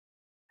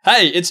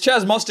Hey, it's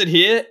Chaz Mostert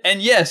here,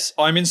 and yes,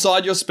 I'm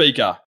inside your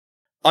speaker.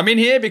 I'm in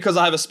here because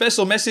I have a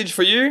special message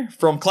for you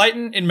from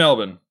Clayton in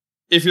Melbourne.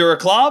 If you're a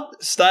club,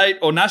 state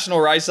or national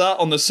racer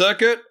on the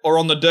circuit or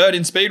on the dirt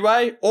in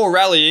Speedway or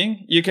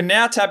rallying, you can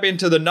now tap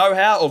into the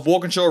know-how of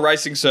Walkinshaw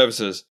Racing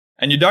Services,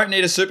 and you don't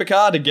need a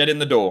supercar to get in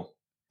the door.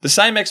 The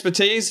same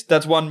expertise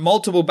that's won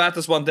multiple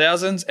Bathurst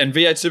 1000s and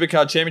V8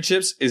 Supercar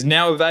Championships is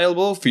now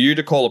available for you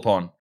to call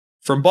upon.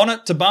 From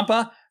bonnet to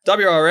bumper,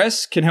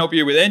 WRS can help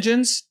you with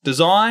engines,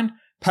 design,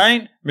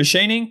 paint,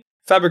 machining,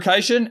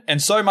 fabrication,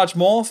 and so much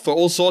more for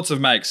all sorts of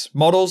makes,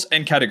 models,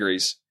 and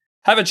categories.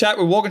 Have a chat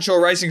with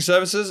Walkinshaw Racing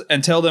Services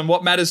and tell them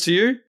what matters to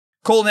you.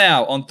 Call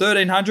now on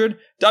 1300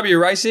 W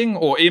Racing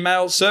or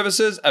email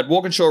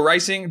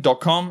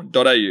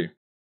services@walkinshawracing.com.au.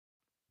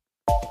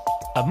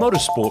 A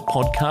Motorsport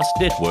Podcast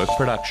Network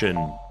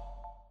production.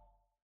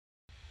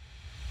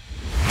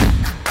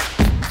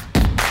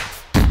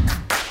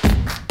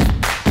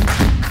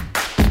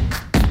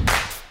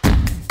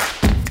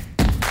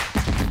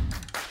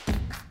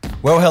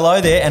 Well, hello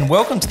there, and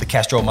welcome to the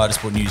Castrol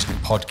Motorsport News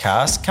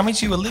podcast. Coming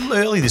to you a little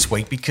early this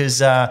week because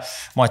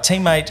my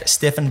teammate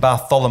Stefan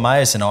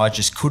Bartholomaeus and I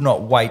just could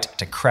not wait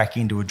to crack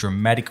into a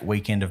dramatic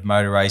weekend of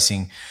motor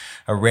racing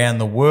around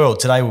the world.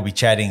 Today we'll be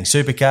chatting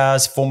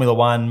supercars, Formula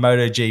One,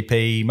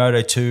 MotoGP,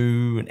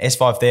 Moto2, and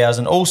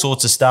S5000, all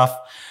sorts of stuff.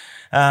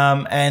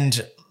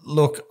 And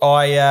look,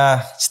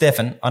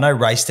 Stefan, I know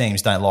race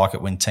teams don't like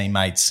it when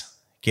teammates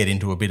get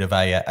into a bit of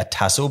a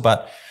tussle,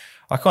 but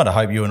I kind of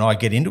hope you and I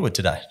get into it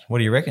today. What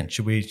do you reckon?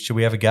 Should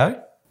we have a go?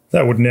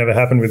 That would never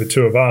happen with the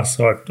two of us.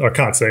 I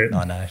can't see it.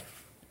 I know.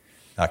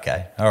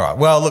 Okay. All right.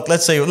 Well, look,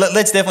 let's see.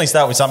 Let's definitely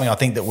start with something I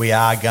think that we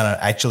are going to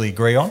actually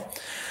agree on.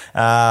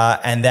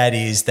 And that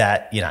is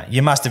that,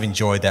 you must have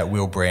enjoyed that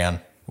Will Brown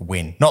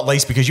win, not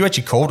least because you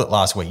actually called it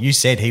last week. You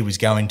said he was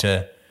going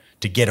to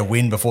get a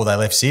win before they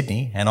left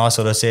Sydney. And I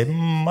sort of said,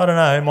 I don't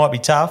know, it might be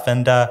tough.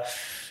 And,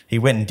 he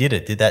went and did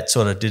it. Did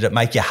it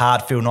make your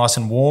heart feel nice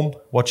and warm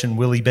watching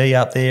Willie B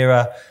up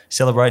there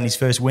celebrating his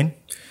first win?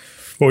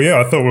 Well,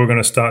 yeah, I thought we were going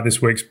to start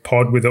this week's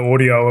pod with the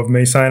audio of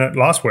me saying it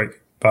last week,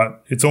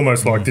 but it's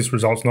almost like this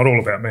result's not all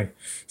about me.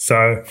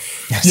 So,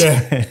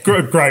 yeah,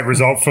 great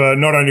result for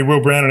not only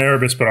Will Brown and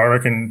Erebus, but I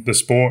reckon the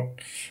sport.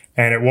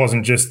 And it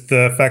wasn't just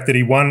the fact that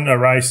he won a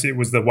race, it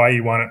was the way he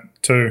won it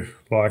too.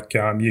 Like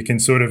you can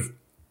sort of,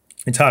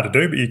 it's hard to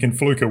do, but you can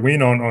fluke a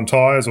win on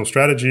tyres or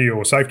strategy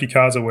or safety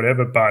cars or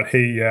whatever. But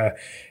he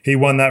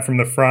won that from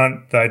the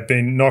front. They'd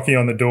been knocking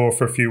on the door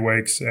for a few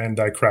weeks and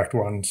they cracked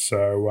one.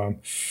 So,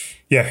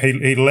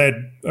 he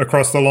led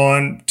across the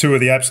line, two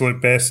of the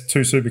absolute best,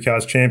 two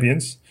supercars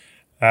champions.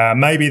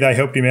 Maybe they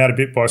helped him out a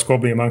bit by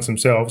squabbling amongst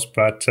themselves,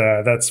 but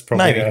that's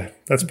probably a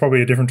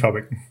different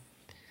topic.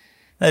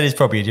 That is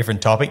probably a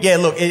different topic. Yeah,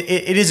 look,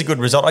 it is a good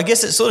result. I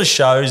guess it sort of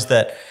shows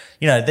that,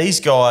 these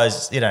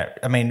guys,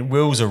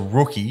 Will's a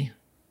rookie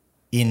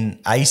in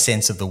a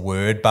sense of the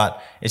word,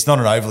 but it's not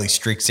an overly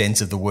strict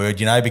sense of the word,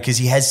 because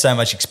he has so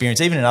much experience,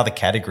 even in other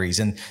categories.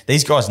 And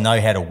these guys know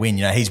how to win.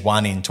 He's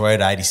won in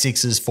Toyota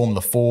 86s,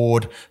 Formula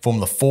Ford,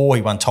 Formula 4.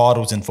 He won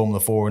titles in Formula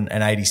 4 and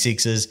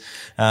 86s.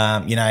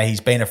 He's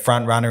been a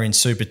front runner in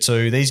Super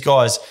 2. These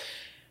guys,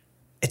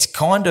 it's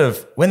kind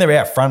of when they're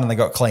out front and they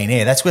got clean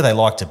air, that's where they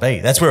like to be.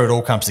 That's where it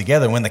all comes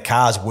together. When the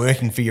car's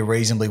working for you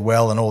reasonably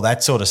well and all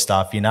that sort of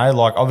stuff,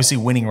 like obviously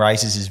winning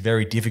races is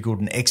very difficult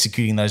and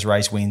executing those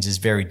race wins is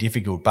very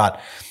difficult.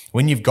 But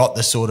when you've got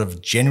the sort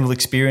of general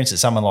experience that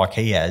someone like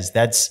he has,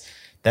 that's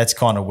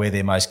kind of where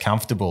they're most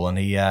comfortable. And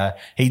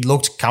he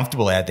looked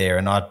comfortable out there.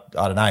 And I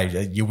don't know,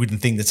 you wouldn't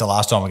think that's the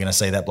last time we're going to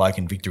see that bloke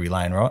in victory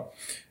lane, right?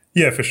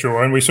 Yeah, for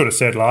sure. And we sort of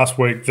said last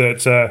week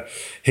that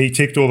he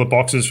ticked all the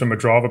boxes from a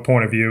driver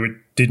point of view. It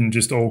didn't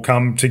just all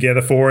come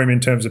together for him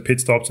in terms of pit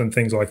stops and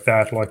things like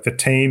that. Like the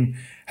team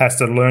has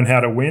to learn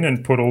how to win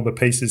and put all the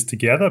pieces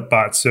together.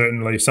 But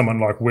certainly someone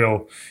like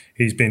Will,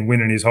 he's been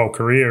winning his whole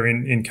career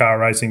in car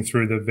racing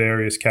through the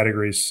various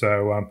categories.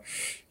 So,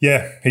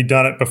 he'd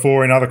done it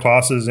before in other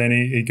classes and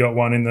he got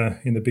one in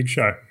the big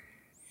show.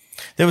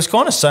 There was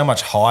kind of so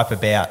much hype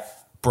about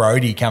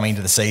Brody coming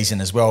into the season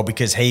as well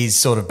because he's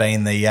sort of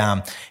been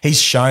he's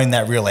shown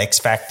that real X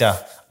factor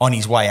on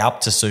his way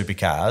up to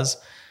supercars.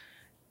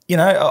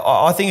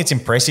 I think it's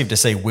impressive to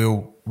see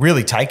Will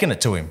really taking it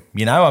to him.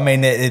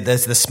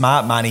 There's the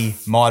smart money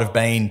might have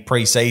been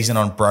pre-season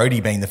on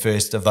Brody being the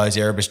first of those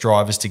Erebus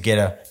drivers to get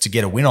a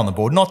win on the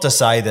board. Not to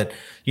say that,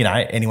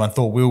 anyone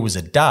thought Will was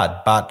a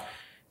dud, but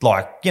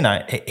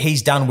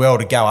he's done well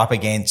to go up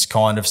against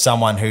kind of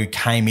someone who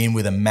came in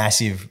with a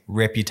massive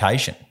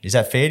reputation. Is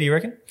that fair, do you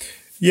reckon?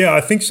 Yeah,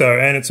 I think so.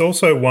 And it's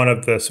also one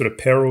of the sort of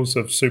perils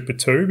of Super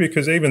 2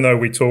 because even though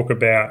we talk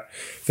about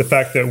the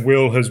fact that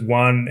Will has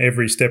won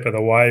every step of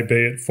the way, be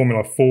it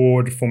Formula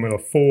Ford, Formula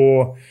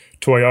 4,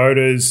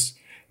 Toyotas,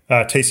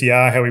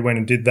 TCR, how he went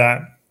and did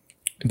that,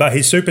 But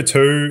his Super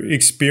 2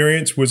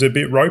 experience was a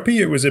bit ropey.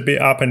 It was a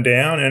bit up and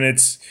down, and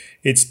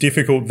it's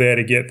difficult there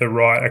to get the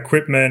right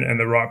equipment and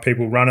the right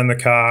people running the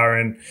car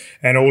and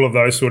all of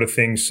those sort of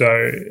things.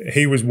 So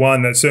he was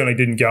one that certainly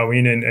didn't go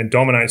in and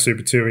dominate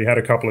Super 2. He had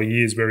a couple of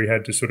years where he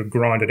had to sort of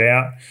grind it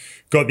out,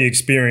 got the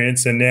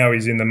experience, and now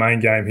he's in the main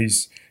game.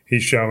 He's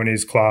showing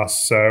his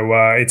class. So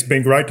it's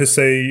been great to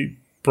see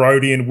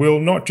Brodie and Will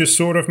not just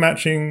sort of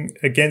matching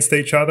against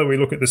each other. We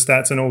look at the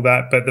stats and all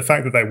that, but the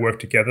fact that they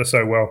work together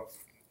so well.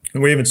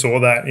 And we even saw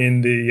that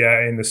in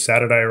the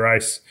Saturday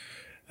race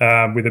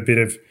with a bit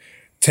of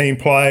team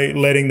play,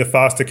 letting the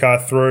faster car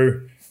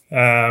through,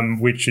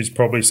 which is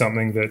probably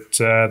something that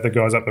the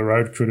guys up the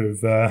road could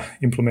have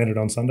implemented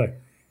on Sunday.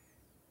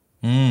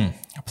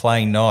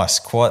 Playing nice,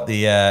 quite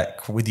the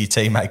with your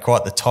teammate,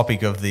 quite the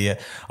topic of the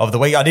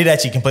week. I did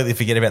actually completely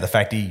forget about the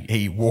fact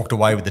he walked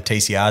away with the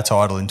TCR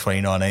title in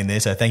 2019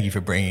 there. So thank you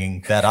for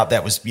bringing that up.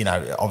 That was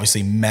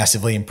obviously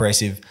massively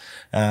impressive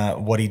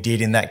what he did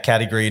in that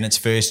category in its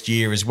first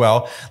year as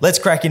well. Let's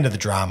crack into the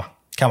drama.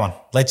 Come on,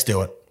 let's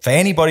do it. For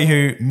anybody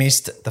who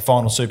missed the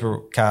final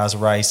supercars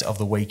race of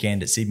the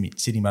weekend at Sydney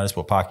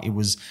Motorsport Park, it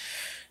was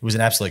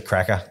an absolute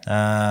cracker.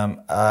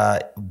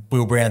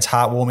 Will Brown's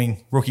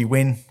heartwarming rookie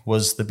win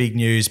was the big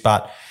news,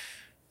 but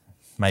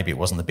maybe it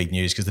wasn't the big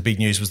news because the big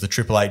news was the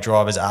Triple Eight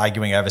drivers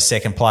arguing over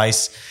second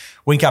place.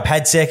 Whincup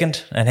had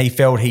second, and he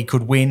felt he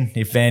could win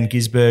if Shane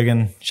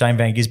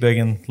Van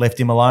Gisbergen left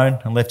him alone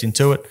and left him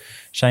to it.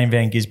 Shane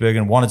Van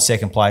Gisbergen wanted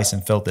second place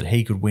and felt that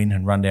he could win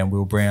and run down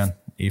Will Brown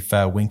if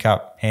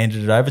Whincup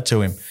handed it over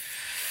to him.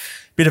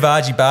 Bit of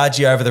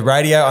argy-bargy over the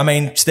radio. I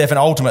mean, Stefan,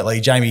 ultimately,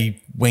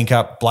 Jamie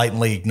Whincup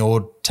blatantly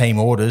ignored team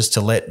orders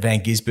to let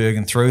Van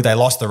Gisbergen through. They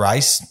lost the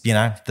race.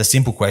 The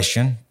simple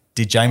question,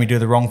 did Jamie do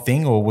the wrong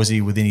thing or was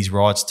he within his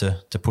rights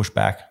to push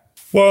back?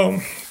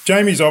 Well,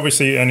 Jamie's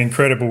obviously an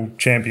incredible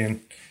champion,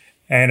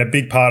 and a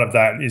big part of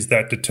that is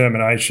that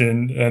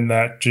determination and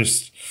that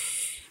just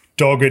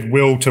dogged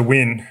will to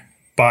win.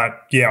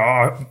 But,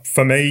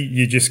 for me,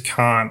 you just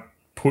can't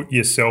put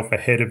yourself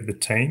ahead of the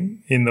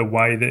team in the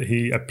way that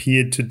he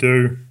appeared to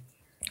do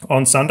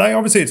on Sunday.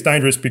 Obviously, it's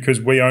dangerous because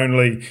we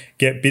only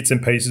get bits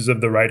and pieces of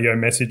the radio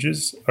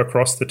messages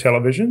across the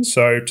television.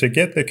 So to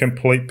get the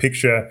complete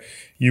picture,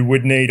 you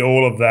would need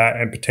all of that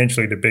and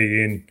potentially to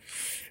be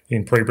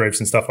in pre-briefs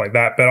and stuff like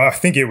that. But I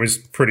think it was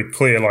pretty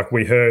clear, like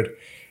we heard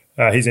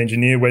his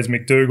engineer, Wes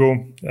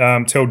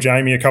McDougall, tell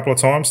Jamie a couple of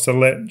times to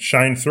let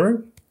Shane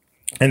through.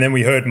 And then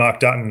we heard Mark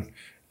Dutton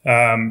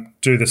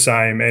do the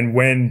same. And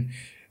when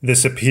the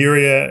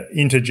superior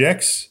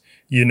interjects,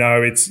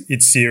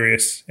 it's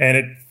serious. And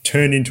it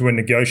turned into a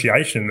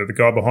negotiation that the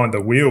guy behind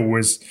the wheel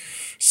was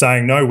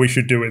saying, no, we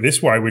should do it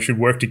this way. We should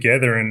work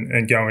together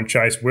and go and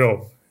chase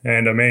Will.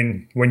 And I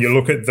mean, when you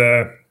look at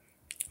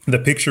the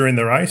picture in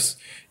the race,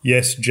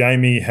 yes,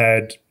 Jamie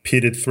had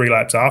pitted 3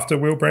 laps after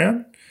Will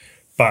Brown,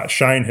 but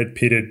Shane had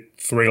pitted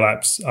 3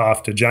 laps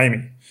after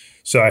Jamie.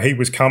 So he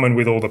was coming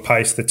with all the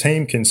pace. The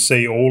team can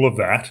see all of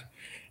that,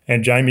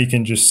 and Jamie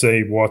can just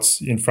see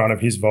what's in front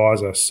of his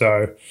visor.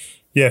 So,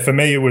 for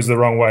me, it was the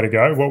wrong way to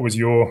go. What was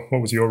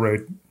your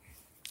read?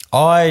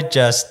 I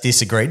just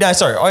disagree. No,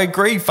 sorry, I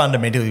agree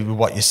fundamentally with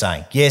what you're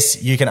saying.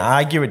 Yes, you can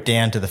argue it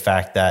down to the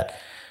fact that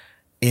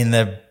in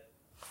the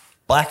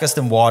blackest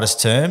and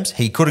whitest terms,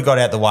 he could have got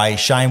out the way.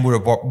 Shane would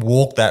have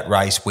walked that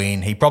race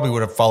win. He probably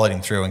would have followed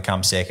him through and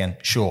come second.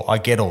 Sure, I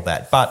get all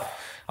that. But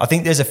I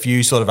think there's a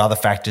few sort of other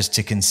factors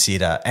to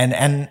consider.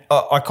 And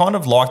I kind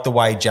of like the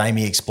way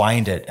Jamie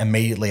explained it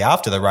immediately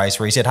after the race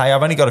where he said, hey,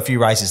 I've only got a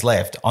few races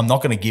left. I'm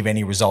not going to give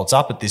any results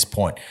up at this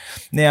point.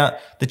 Now,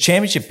 the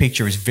championship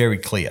picture is very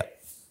clear.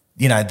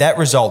 That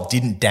result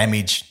didn't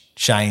damage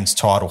Shane's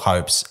title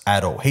hopes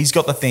at all. He's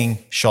got the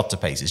thing shot to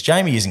pieces.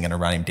 Jamie isn't going to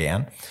run him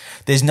down.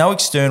 There's no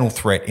external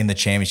threat in the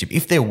championship.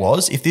 If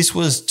this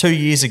was 2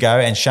 years ago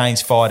and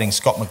Shane's fighting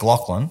Scott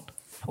McLaughlin,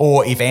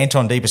 or if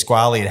Anton De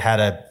Pasquale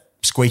had a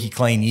squeaky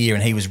clean year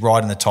and he was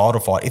right in the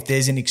title fight, if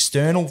there's an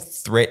external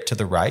threat to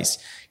the race,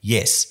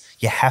 yes,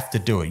 you have to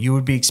do it. You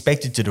would be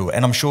expected to do it.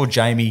 And I'm sure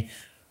Jamie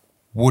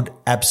would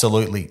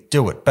absolutely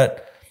do it.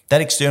 But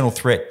that external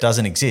threat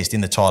doesn't exist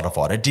in the title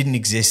fight. It didn't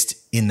exist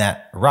in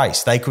that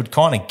race. They could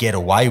kind of get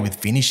away with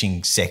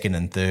finishing second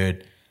and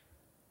third.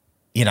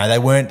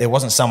 There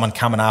wasn't someone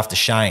coming after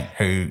Shane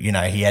who,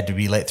 he had to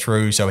be let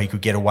through so he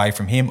could get away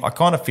from him. I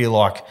kind of feel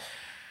like,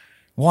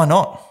 why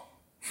not?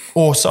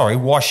 Or sorry,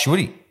 why should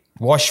he?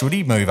 Why should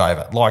he move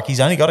over? Like, he's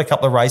only got a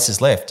couple of races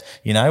left.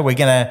 He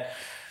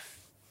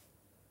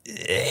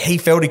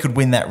felt he could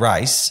win that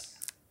race.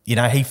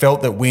 He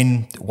felt that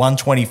win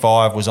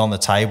 125 was on the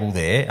table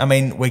there. I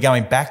mean, we're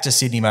going back to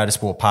Sydney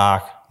Motorsport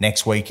Park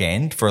next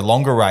weekend for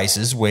longer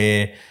races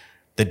where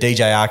the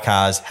DJR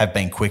cars have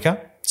been quicker.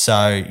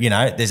 So,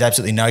 there's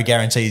absolutely no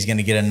guarantee he's going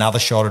to get another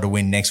shot at a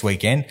win next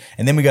weekend.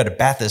 And then we go to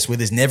Bathurst where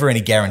there's never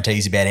any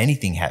guarantees about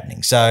anything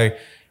happening. So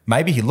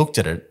maybe he looked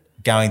at it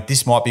going,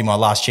 this might be my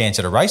last chance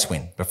at a race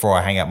win before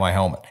I hang up my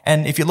helmet.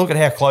 And if you look at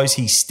how close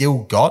he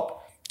still got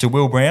to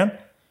Will Brown,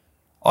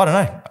 I don't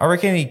know. I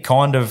reckon he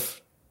kind of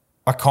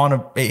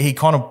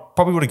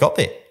probably would have got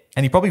there.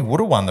 and he probably would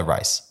have won the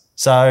race.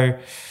 So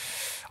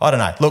I don't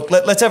know. Look,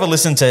 let's have a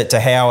listen to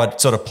how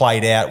it sort of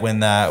played out when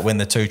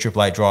the two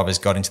Triple Eight drivers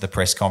got into the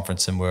press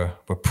conference and were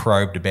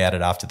probed about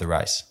it after the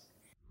race.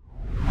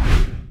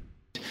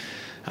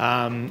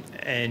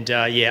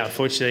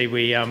 Unfortunately,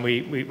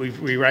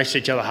 we raced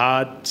each other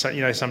hard. So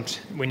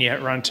when you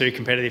run two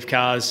competitive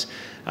cars,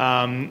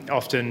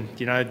 often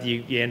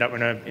you end up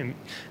in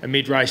a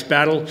mid-race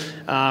battle,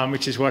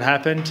 which is what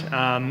happened.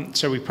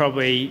 So we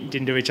probably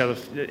didn't do each other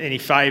any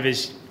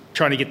favours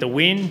trying to get the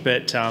win,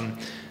 but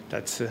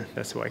that's the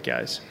way it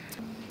goes.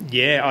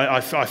 Yeah,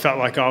 I felt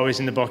like I was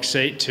in the box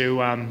seat to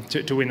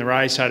win the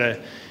race. I had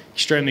an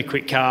extremely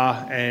quick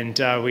car, and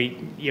we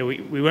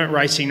weren't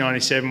racing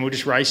 97. We were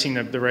just racing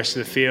the rest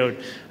of the field.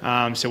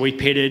 So we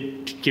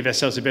pitted to give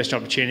ourselves the best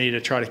opportunity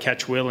to try to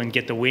catch Will and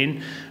get the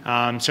win.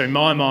 So in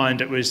my mind,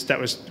 that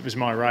was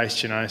my race,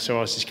 So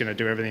I was just going to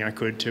do everything I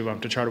could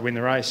to try to win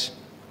the race.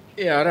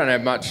 Yeah, I don't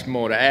have much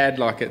more to add.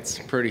 Like, it's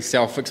pretty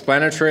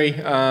self-explanatory.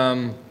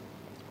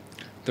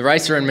 The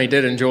racer in me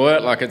did enjoy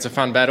it. Like, it's a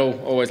fun battle.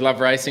 Always love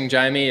racing,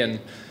 Jamie, and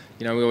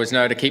we always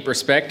know to keep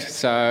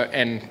respect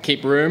and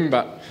keep room,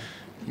 but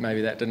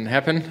maybe that didn't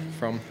happen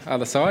from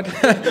other side.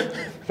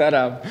 But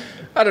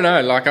I don't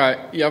know. Like,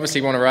 you obviously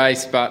want to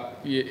race, but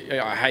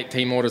I hate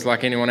team orders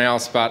like anyone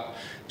else. But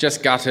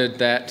just gutted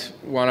that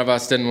one of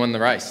us didn't win the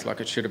race.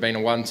 Like, it should have been a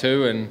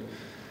 1-2, and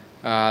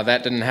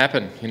that didn't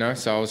happen.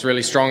 So I was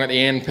really strong at the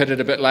end, pitted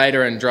a bit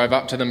later, and drove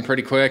up to them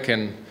pretty quick.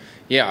 And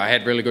yeah, I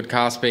had really good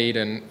car speed,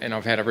 and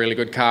I've had a really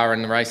good car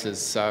in the races.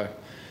 So,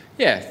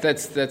 yeah,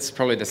 that's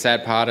probably the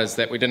sad part, is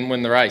that we didn't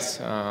win the race.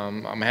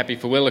 I'm happy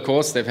for Will, of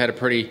course. They've had a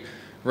pretty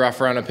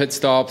rough run of pit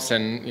stops,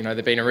 and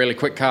they've been a really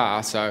quick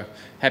car. So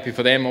happy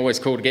for them. Always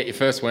cool to get your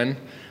first win,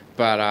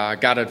 but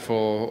gutted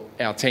for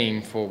our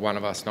team for one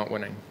of us not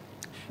winning.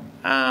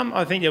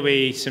 I think there'll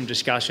be some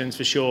discussions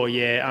for sure.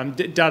 Yeah,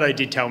 Dado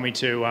did tell me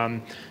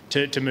to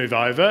move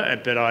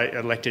over, but I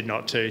elected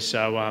not to.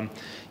 So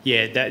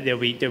there'll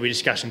be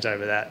discussions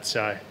over that.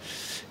 So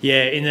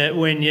yeah,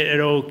 when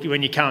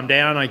you calm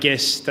down, I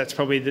guess that's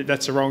probably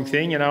that's the wrong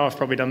thing. I've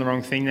probably done the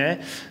wrong thing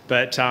there,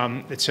 but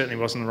it certainly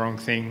wasn't the wrong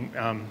thing.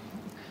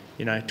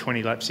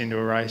 20 laps into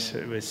a race,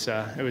 it was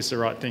the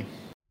right thing.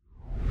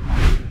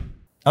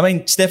 I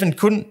mean, Stefan,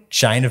 couldn't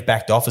Shane have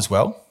backed off as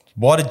well?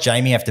 Why did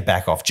Jamie have to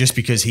back off? Just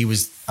because he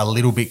was a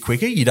little bit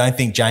quicker? You don't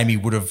think Jamie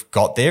would have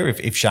got there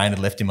if Shane had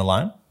left him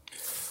alone?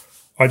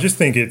 I just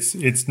think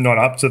it's not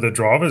up to the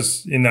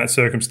drivers in that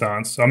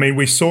circumstance. I mean,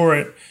 we saw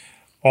it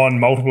on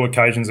multiple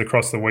occasions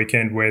across the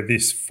weekend where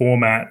this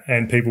format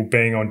and people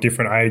being on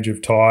different age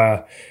of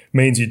tyre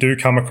means you do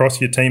come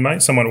across your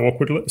teammates somewhat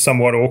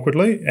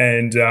awkwardly.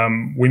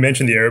 And we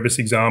mentioned the Erebus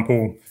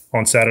example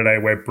on Saturday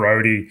where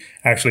Brodie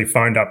actually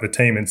phoned up the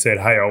team and said,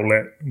 hey, I'll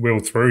let Will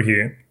through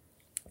here.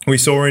 We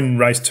saw in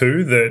race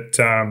 2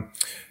 that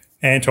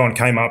Anton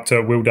came up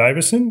to Will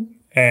Davison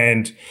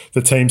and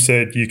the team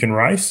said, you can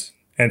race.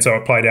 And so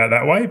it played out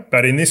that way.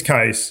 But in this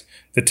case,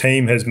 the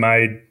team has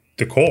made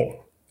the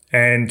call.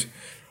 And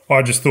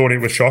I just thought it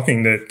was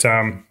shocking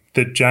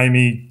that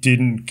Jamie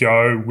didn't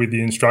go with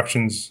the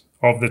instructions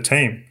of the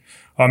team.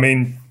 I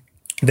mean,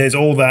 there's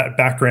all that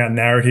background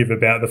narrative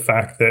about the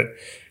fact that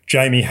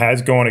Jamie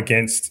has gone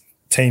against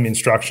team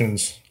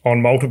instructions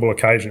on multiple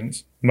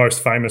occasions,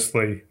 most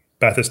famously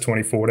Bathurst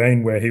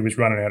 2014, where he was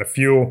running out of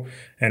fuel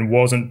and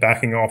wasn't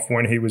backing off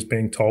when he was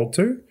being told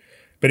to.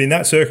 But in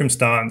that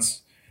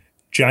circumstance,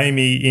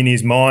 Jamie, in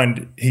his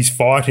mind, he's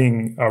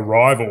fighting a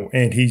rival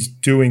and he's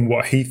doing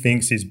what he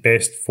thinks is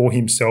best for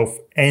himself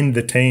and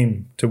the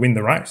team to win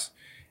the race.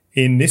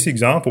 In this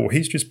example,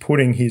 he's just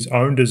putting his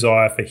own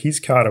desire for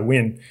his car to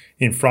win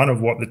in front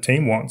of what the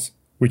team wants,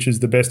 which is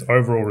the best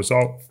overall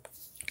result.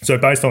 So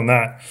based on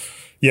that,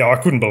 yeah, I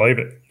couldn't believe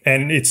it.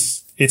 And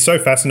it's so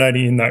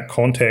fascinating in that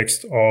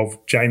context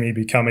of Jamie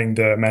becoming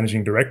the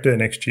managing director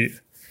next year.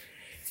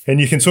 And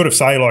you can sort of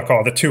say like,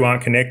 oh, the two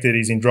aren't connected.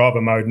 He's in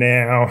driver mode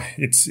now.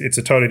 It's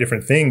a totally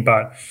different thing,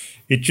 but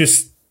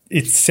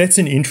it sets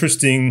an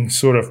interesting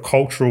sort of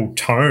cultural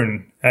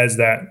tone as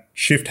that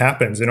shift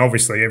happens. And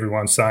obviously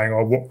everyone's saying,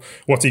 oh,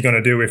 what's he going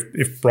to do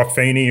if Brock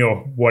Feeney or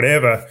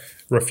whatever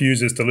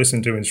refuses to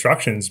listen to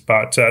instructions?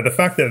 But the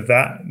fact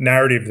that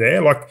narrative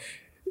there, like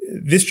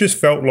this just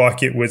felt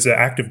like it was an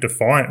act of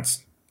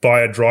defiance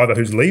by a driver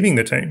who's leaving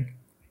the team.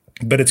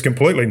 But it's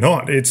completely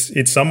not.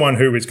 It's someone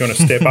who is going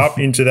to step up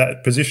into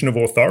that position of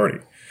authority.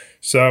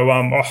 So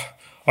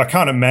I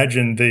can't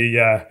imagine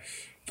the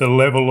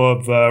level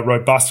of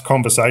robust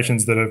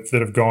conversations that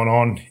have gone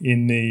on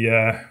in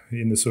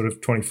the sort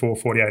of 24,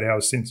 48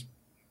 hours since.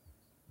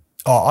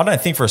 Oh, I don't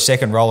think for a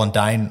second Roland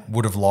Dane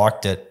would have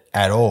liked it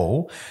at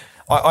all.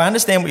 I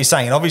understand what you're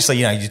saying. And obviously,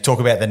 you talk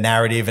about the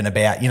narrative and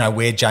about,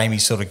 where Jamie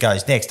sort of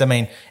goes next. I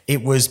mean,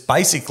 it was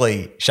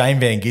basically Shane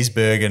Van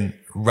Gisbergen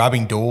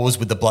rubbing doors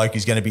with the bloke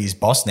who's going to be his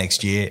boss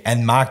next year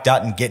and Mark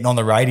Dutton getting on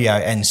the radio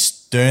and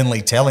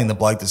sternly telling the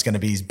bloke that's going to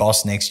be his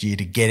boss next year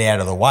to get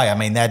out of the way. I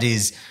mean, that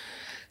is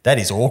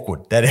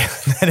awkward.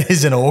 That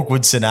is an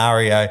awkward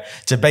scenario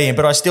to be in.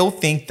 But I still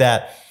think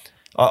that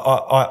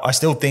I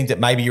still think that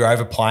maybe you're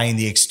overplaying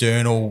the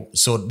external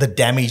sort of the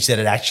damage that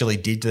it actually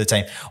did to the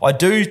team. I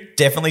do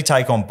definitely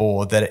take on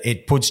board that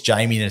it puts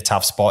Jamie in a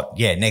tough spot.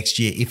 Yeah, next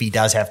year if he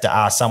does have to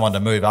ask someone to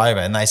move over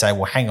and they say,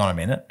 well, hang on a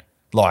minute,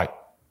 like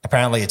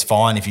apparently it's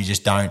fine if you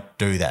just don't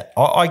do that.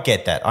 I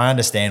get that. I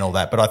understand all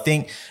that. But I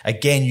think,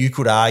 again, you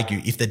could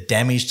argue if the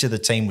damage to the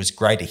team was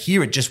greater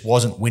here, it just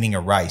wasn't winning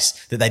a race,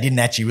 that they didn't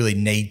actually really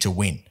need to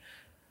win.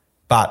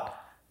 But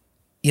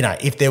you know,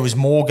 if there was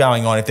more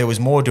going on, if there was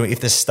more doing,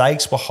 if the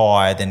stakes were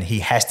higher, then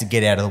he has to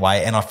get out of the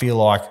way. And I feel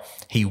like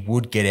he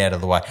would get out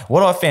of the way.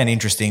 What I found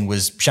interesting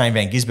was Shane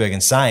Van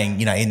Gisbergen saying,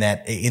 you know, in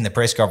the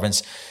press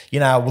conference, you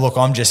know, look,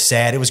 I'm just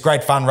sad. It was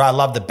great fun, right? I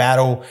love the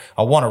battle.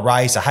 I want to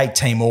race. I hate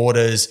team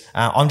orders.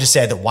 I'm just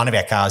sad that one of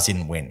our cars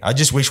didn't win. I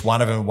just wish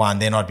one of them won.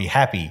 Then I'd be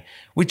happy,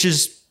 which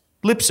is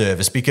lip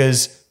service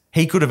because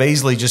he could have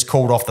easily just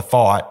called off the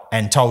fight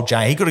and told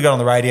Jamie. He could have got on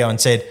the radio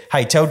and said,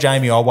 hey, tell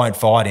Jamie I won't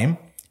fight him.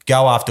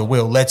 Go after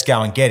Will. Let's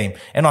go and get him.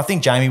 And I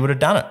think Jamie would have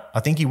done it. I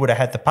think he would have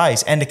had the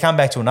pace. And to come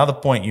back to another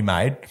point you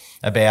made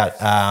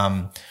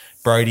about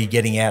Brodie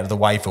getting out of the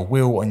way for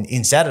Will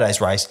in Saturday's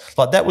race,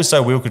 like that was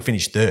so Will could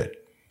finish third.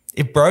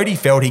 If Brodie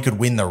felt he could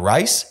win the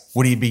race,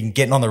 would he have been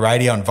getting on the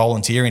radio and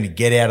volunteering to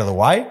get out of the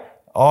way?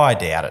 I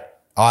doubt it.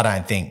 I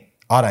don't think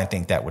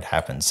that would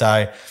happen.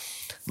 So,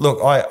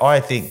 look,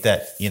 I think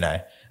that, you know,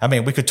 I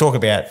mean, we could talk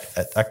about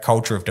a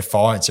culture of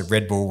defiance at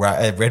Red Bull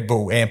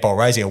Ampol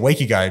Racing a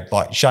week ago.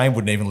 Like Shane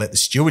wouldn't even let the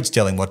stewards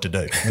tell him what to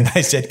do. And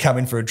they said, come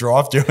in for a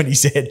drive-through. And he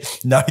said,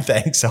 no,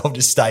 thanks. I'll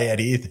just stay out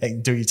here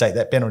until you take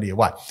that penalty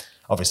away.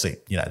 Obviously,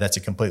 you know, that's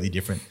a completely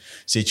different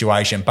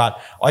situation. But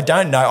I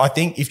don't know. I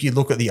think if you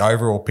look at the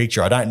overall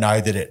picture, I don't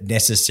know that it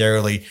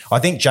necessarily – I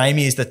think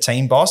Jamie is the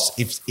team boss.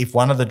 If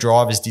one of the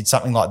drivers did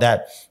something like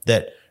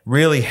that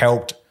really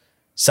helped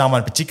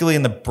someone, particularly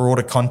in the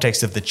broader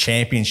context of the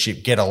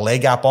championship, get a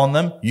leg up on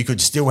them, you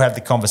could still have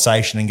the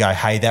conversation and go,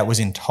 hey, that was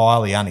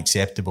entirely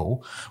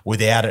unacceptable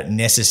without it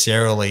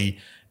necessarily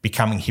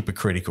becoming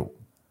hypocritical,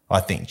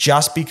 I think.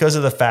 Just because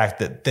of the fact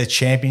that the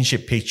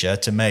championship picture,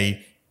 to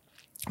me,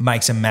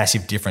 makes a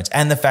massive difference.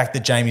 And the fact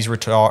that Jamie's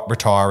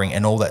retiring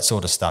and all that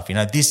sort of stuff. You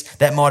know,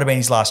 that might have been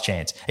his last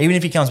chance. Even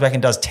if he comes back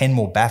and does 10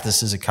 more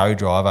Bathursts as a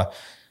co-driver,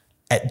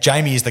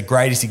 Jamie is the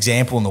greatest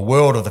example in the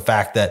world of the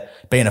fact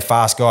that being a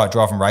fast guy at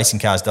driving racing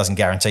cars doesn't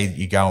guarantee that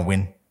you go and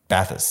win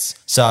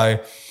Bathursts. So,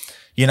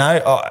 you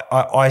know,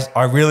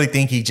 I really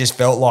think he just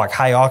felt like,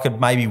 hey, I could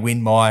maybe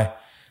win my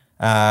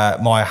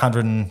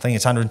 125th.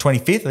 I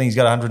think he's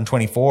got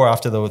 124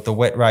 after the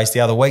wet race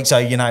the other week. So,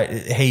 you know,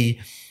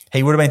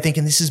 he would have been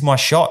thinking, this is my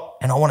shot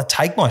and I want to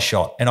take my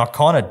shot. And I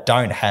kind of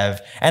don't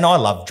have, and I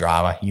love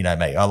drama. You know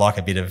me. I like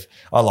a bit of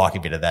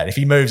that. If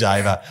he moves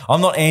over,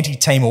 I'm not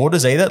anti-team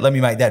orders either. Let me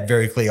make that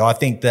very clear. I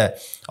think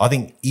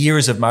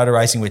eras of motor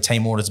racing where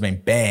team orders have been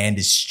banned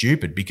is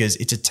stupid because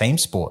it's a team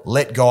sport.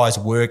 Let guys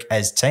work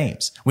as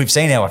teams. We've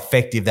seen how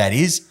effective that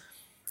is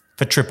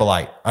for Triple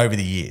Eight over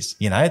the years.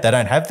 You know, they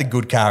don't have the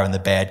good car and the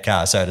bad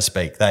car, so to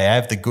speak.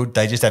 They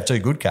just have two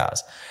good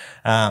cars.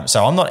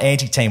 So I'm not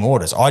anti-team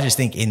orders. I just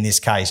think in this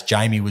case,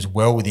 Jamie was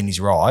well within his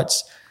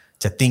rights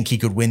to think he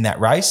could win that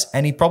race,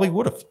 and he probably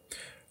would have.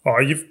 Oh,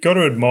 you've got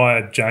to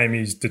admire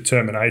Jamie's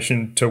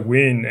determination to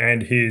win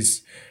and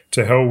his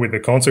to hell with the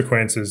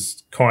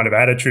consequences kind of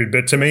attitude.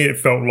 But to me, it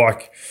felt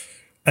like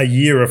a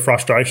year of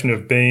frustration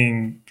of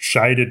being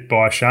shaded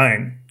by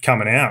Shane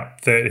coming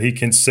out, that he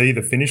can see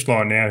the finish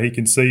line now. He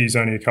can see he's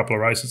only a couple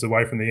of races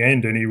away from the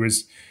end, and he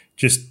was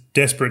just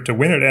desperate to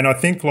win it. And I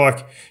think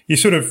like you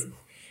sort of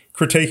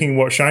critiquing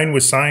what Shane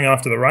was saying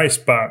after the race,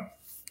 but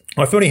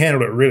I thought he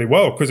handled it really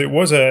well because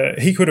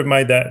he could have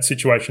made that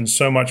situation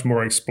so much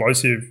more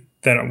explosive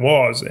than it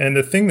was. And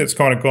the thing that's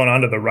kind of gone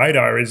under the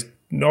radar is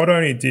not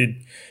only did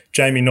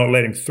Jamie not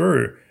let him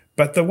through,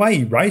 but the way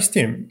he raced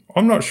him,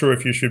 I'm not sure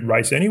if you should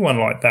race anyone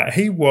like that.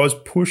 He was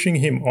pushing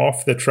him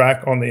off the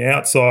track on the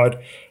outside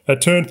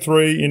at turn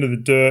 3 into the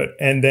dirt,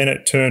 and then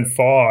at turn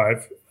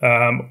 5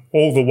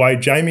 all the way.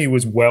 Jamie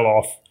was well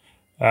off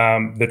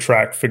the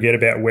track, forget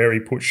about where he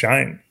put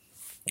Shane.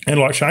 And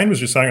like Shane was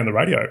just saying on the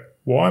radio,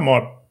 why am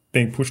I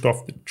being pushed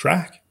off the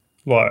track?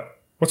 Like,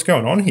 what's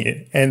going on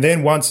here? And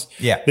then once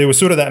there was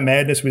sort of that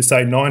madness with,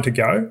 say, 9 to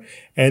go,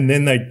 and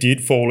then they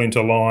did fall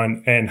into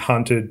line and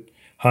hunted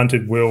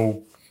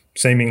Will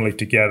seemingly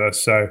together.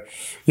 So,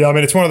 yeah, I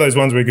mean, it's one of those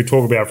ones we could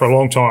talk about for a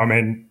long time.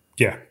 And,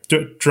 yeah,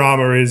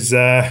 drama is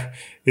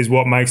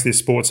what makes this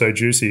sport so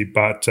juicy.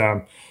 But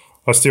I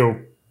still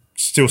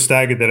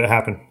staggered that it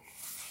happened.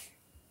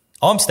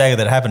 I'm staggered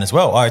that it happened as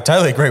well. I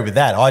totally agree with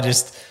that. I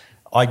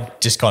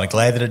just kind of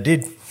glad that it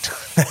did.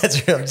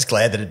 I'm just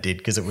glad that it did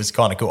because it was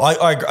kind of cool.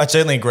 I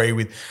certainly agree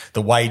with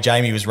the way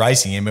Jamie was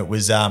racing him. It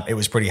was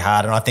pretty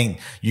hard, and I think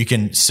you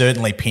can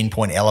certainly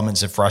pinpoint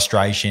elements of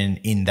frustration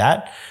in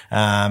that.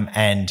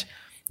 And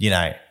you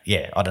know,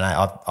 yeah, I don't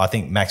know. I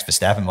think Max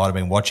Verstappen might have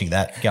been watching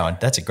that, going,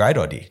 "That's a great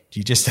idea.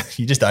 You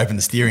just open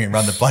the steering and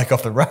run the bloke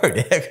off the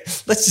road.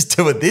 Let's just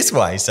do it this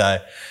way." So,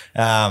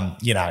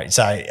 you know,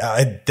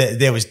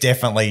 there was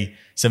definitely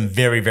some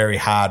very, very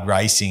hard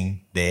racing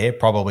there,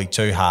 probably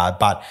too hard.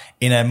 But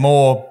in a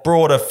more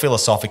broader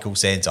philosophical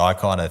sense, I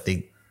kind of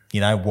think,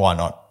 why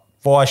not?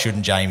 Why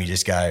shouldn't Jamie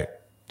just go,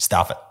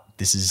 stuff it?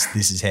 This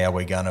is how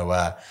we're going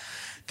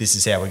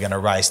to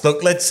race.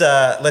 Look, let's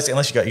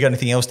unless you got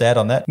anything else to add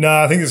on that.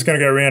 No, I think it's going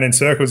to go around in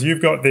circles.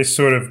 You've got this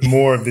sort of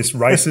more of this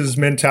races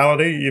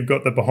mentality. You've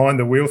got the behind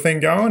the wheel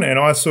thing going, and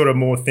I sort of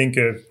more think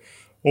of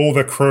all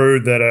the crew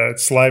that are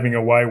slaving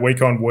away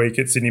week on week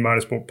at Sydney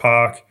Motorsport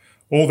Park,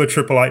 all the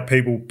 888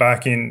 people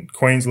back in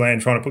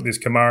Queensland trying to put this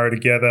Camaro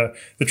together,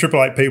 the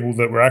 888 people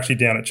that were actually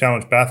down at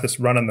Challenge Bathurst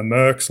running the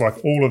Mercs,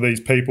 like all of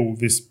these people,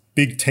 this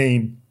big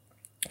team,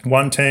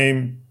 one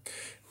team,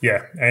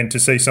 yeah, and to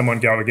see someone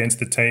go against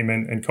the team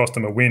and cost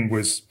them a win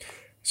was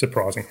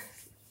surprising.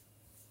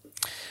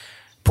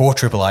 Poor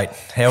 888.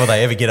 How will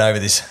they ever get over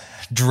this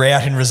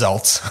drought in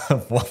results? They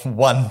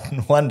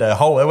went a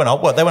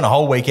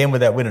whole weekend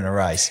without winning a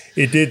race.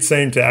 It did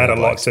seem to add a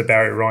lot to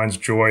Barry Ryan's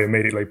joy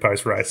immediately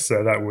post race.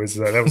 So that was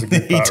a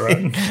good part,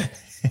 right?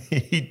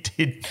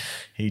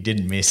 He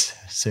didn't miss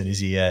as soon as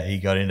he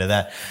got into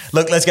that.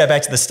 Look, let's go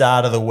back to the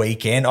start of the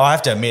weekend. I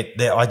have to admit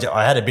that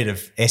I had a bit of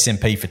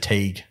SMP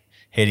fatigue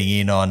heading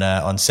in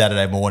on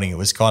Saturday morning. It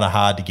was kind of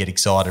hard to get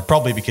excited,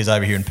 probably because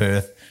over here in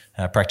Perth,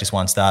 practice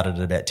one started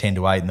at about 10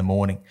 to 8 in the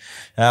morning.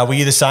 Were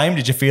you the same?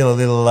 Did you feel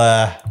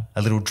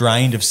a little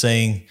drained of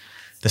seeing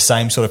the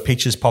same sort of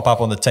pictures pop up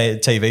on the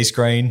TV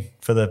screen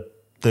for the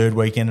third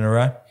weekend in a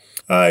row?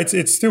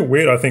 It's still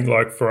weird, I think,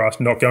 like for us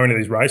not going to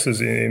these races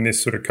in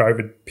this sort of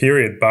COVID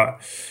period. But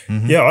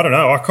yeah, I don't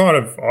know.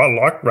 I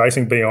like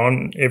racing being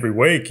on every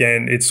week,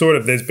 and it's sort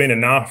of there's been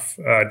enough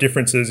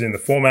differences in the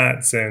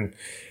formats and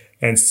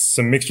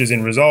some mixtures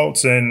in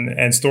results and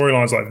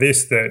storylines like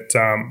this that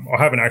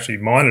I haven't actually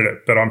minded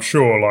it. But I'm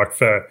sure, like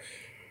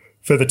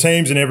for the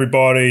teams and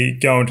everybody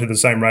going to the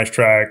same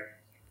racetrack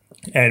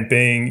and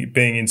being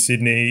in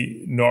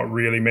Sydney, not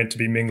really meant to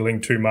be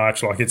mingling too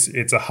much. Like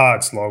it's a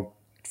hard slog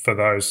for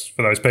those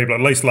people.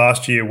 At least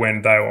last year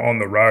when they were on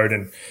the road,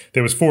 and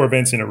there was 4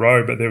 events in a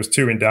row, but there was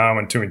 2 in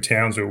Darwin, 2 in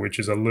Townsville, which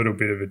is a little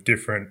bit of a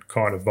different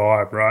kind of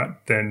vibe, right?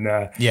 Than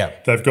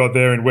they've got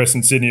there in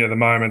Western Sydney at the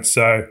moment.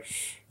 So.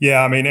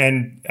 Yeah, I mean,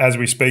 and as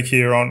we speak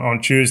here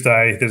on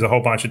Tuesday, there's a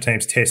whole bunch of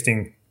teams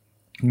testing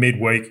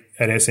midweek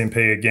at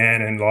SMP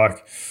again, and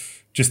like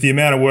just the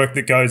amount of work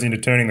that goes into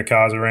turning the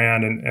cars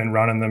around and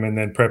running them and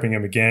then prepping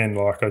them again.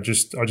 Like I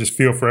just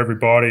feel for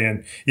everybody,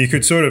 and you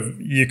could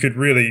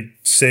really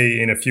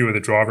see in a few of the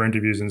driver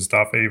interviews and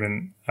stuff,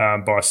 even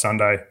by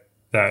Sunday,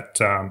 that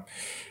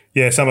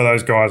some of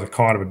those guys are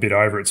kind of a bit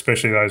over it,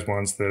 especially those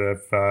ones that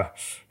have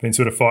been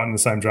sort of fighting the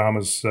same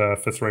dramas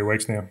for 3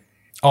 weeks now.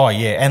 Oh,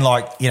 yeah.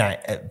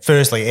 And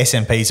firstly,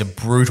 SMP is a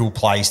brutal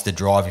place to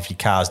drive if your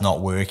car's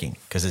not working,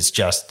 because it's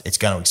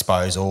going to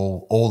expose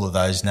all of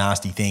those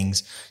nasty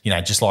things,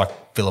 just like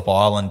Phillip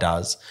Island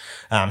does.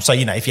 So,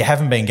 if you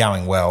haven't been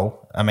going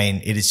well, I mean,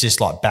 it is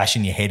just like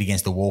bashing your head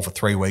against the wall for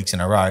 3 weeks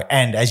in a row.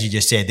 And as you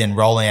just said, then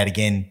rolling out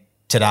again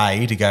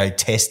today to go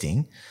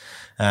testing.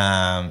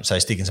 So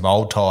sticking some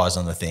old tyres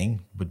on the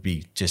thing would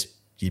be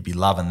you'd be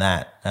loving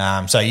that.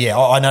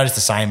 I noticed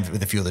the same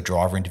with a few of the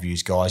driver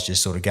interviews, guys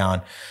just sort of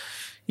going,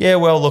 yeah,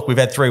 well, look, we've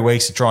had 3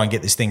 weeks to try and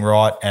get this thing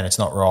right, and it's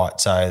not right.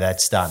 So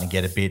that's starting to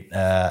get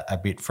a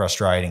bit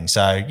frustrating.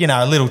 So,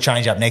 a little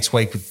change up next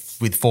week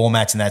with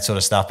formats and that sort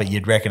of stuff. But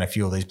you'd reckon a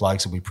few of these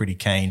blokes will be pretty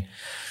keen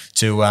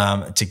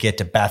to get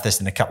to Bathurst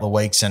in a couple of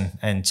weeks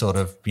and sort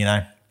of,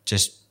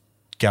 just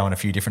go in a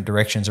few different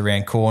directions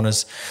around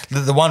corners.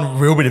 The one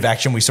real bit of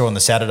action we saw on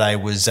the Saturday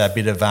was a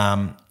bit of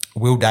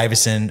Will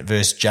Davison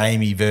versus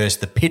Jamie versus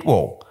the pit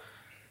wall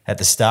at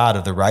the start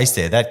of the race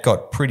there. That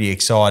got pretty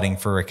exciting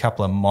for a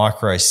couple of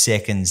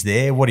microseconds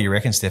there. What do you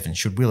reckon, Stefan?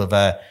 Should Will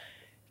have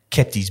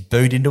kept his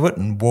boot into it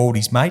and walled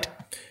his mate?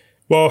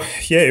 Well,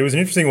 yeah, it was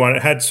an interesting one.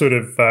 It had sort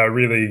of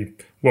really,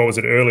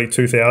 early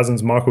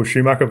 2000s Michael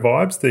Schumacher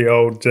vibes,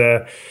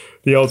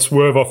 the old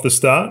swerve off the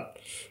start.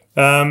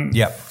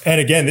 Yep.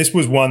 And again, this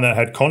was one that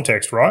had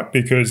context, right?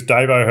 Because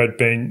Davo had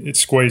been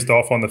squeezed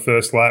off on the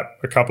first lap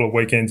a couple of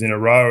weekends in a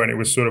row, and it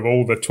was sort of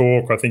all the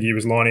talk. I think he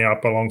was lining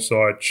up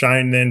alongside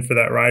Shane then for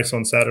that race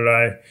on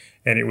Saturday,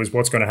 and it was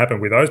what's going to happen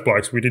with those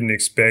blokes. We didn't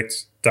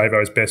expect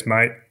Davo's best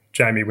mate,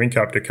 Jamie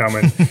Whincup, to come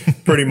and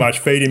pretty much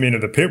feed him into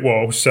the pit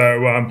wall.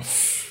 So, I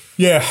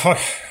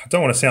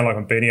don't want to sound like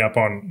I'm beating up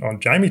on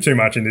Jamie too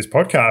much in this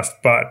podcast,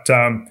 but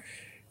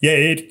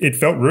it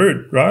felt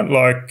rude, right?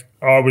 Like,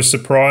 I was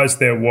surprised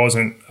there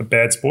wasn't a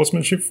bad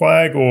sportsmanship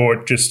flag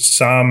or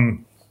just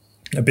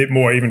a bit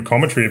more even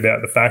commentary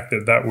about the fact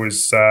that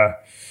was,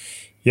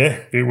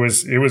 it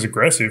was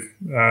aggressive.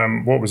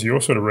 What was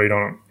your sort of read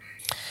on it?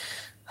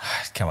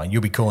 Come on,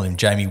 you'll be calling him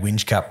Jamie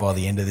Whincup by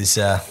the end of this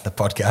the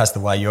podcast. The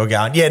way you're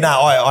going, yeah,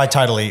 no,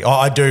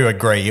 I do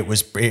agree. It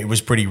was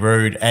pretty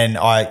rude, and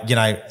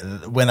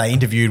when they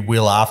interviewed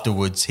Will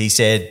afterwards, he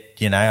said,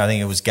 I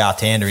think it was Garth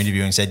Tander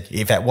interviewing, said,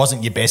 if that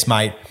wasn't your best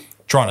mate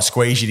trying to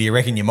squeeze you, do you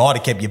reckon you might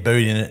have kept your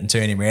boot in it and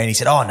turned him around? He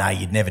said, oh, no,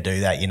 you'd never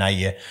do that.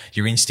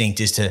 Your instinct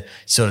is to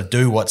sort of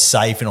do what's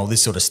safe and all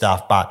this sort of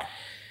stuff. But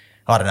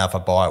I don't know if I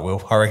buy it,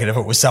 Will. I reckon if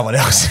it was someone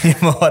else, he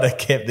might have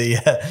kept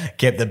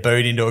the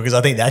boot into it, because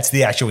I think that's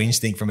the actual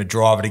instinct from a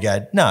driver to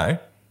go, no,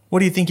 what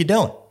do you think you're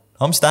doing?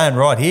 I'm staying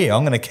right here.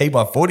 I'm going to keep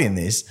my foot in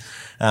this,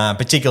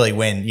 particularly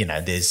when,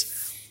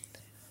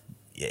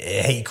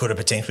 he could have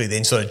potentially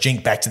then sort of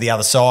jinked back to the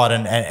other side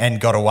and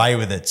got away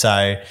with it.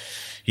 So,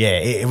 yeah,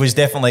 it was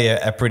definitely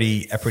a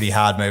pretty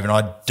hard move, and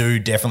I do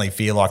definitely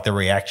feel like the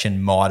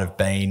reaction might have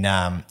been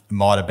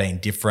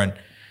different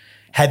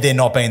had there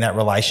not been that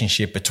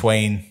relationship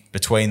between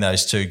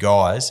those two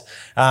guys.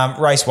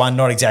 Race 1,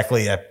 not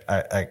exactly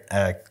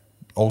a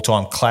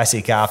all-time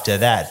classic after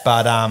that,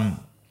 but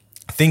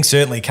things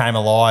certainly came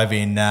alive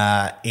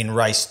in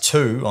race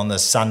 2 on the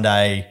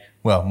Sunday,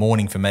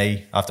 morning for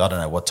me. After I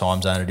don't know what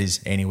time zone it is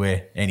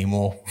anywhere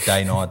anymore,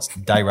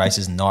 day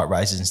races and night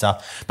races and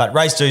stuff. But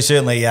race 2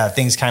 certainly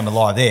things came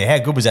alive there. How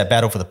good was that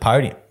battle for the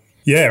podium?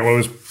 Yeah, well, it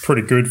was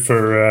pretty good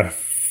for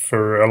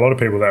a lot of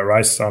people that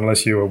race,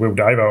 unless you were Will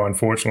Davo,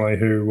 unfortunately,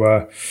 who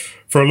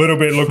for a little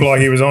bit looked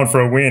like he was on for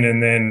a win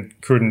and then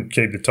couldn't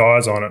keep the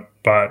tyres on it.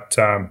 But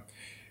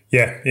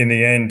in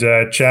the end,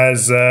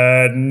 Chaz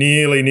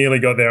nearly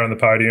got there on the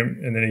podium,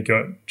 and then he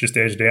got just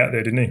edged out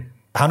there, didn't he?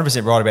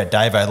 100% right about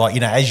Davo. Like,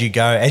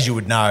 as you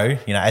would know,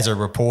 as a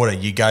reporter,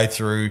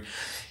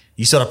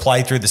 you sort of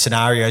play through the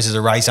scenarios as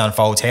a race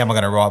unfolds. How am I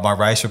going to write my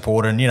race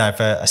report? And,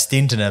 for a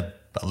stint and a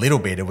little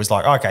bit, it was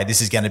like, okay,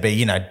 this is going to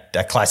be,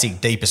 a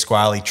classic Di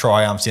Pasquale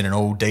triumphs in an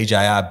all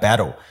DJR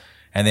battle.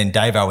 And then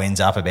Davo ends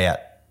up about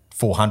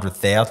 400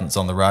 thousandths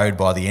on the road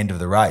by the end of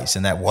the race.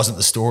 And that wasn't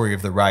the story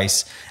of the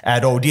race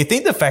at all. Do you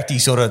think the fact he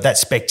sort of, that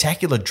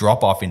spectacular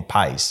drop off in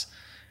pace,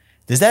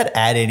 does that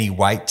add any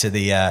weight to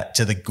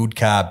the good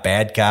car,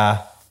 bad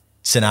car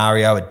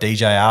scenario at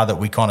DJR that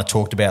we kind of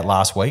talked about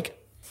last week?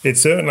 It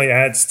certainly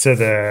adds to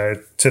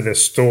the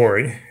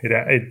story.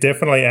 It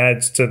definitely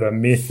adds to the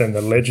myth and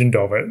the legend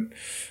of it.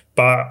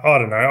 But I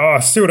don't know. I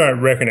still don't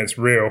reckon it's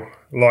real.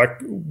 Like,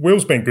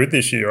 Will's been good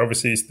this year.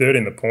 Obviously, he's third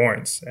in the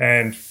points.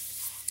 And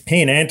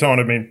he and Anton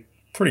have been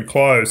pretty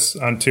close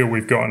until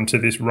we've gotten to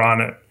this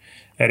run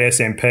at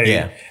SMP.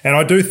 Yeah. And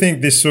I do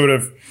think this sort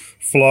of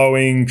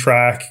flowing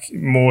track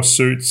more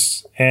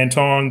suits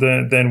Anton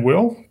than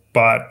Will.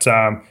 But,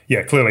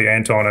 clearly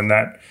Anton and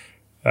that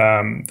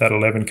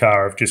 11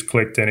 car have just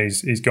clicked, and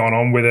he's gone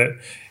on with it.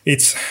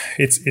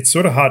 It's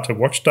sort of hard to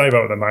watch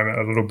Davo at the moment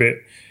a little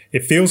bit.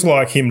 It feels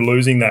like him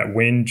losing that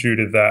win due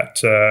to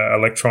that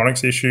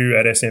electronics issue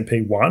at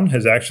SMP1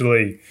 has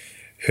actually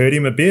hurt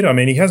him a bit. I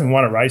mean, he hasn't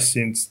won a race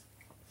since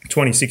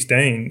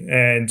 2016,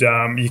 and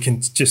you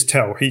can just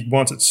tell he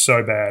wants it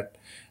so bad.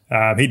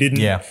 He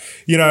didn't,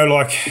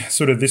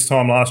 sort of this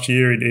time last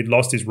year, he'd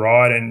lost his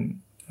ride, and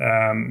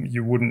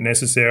you wouldn't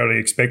necessarily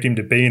expect him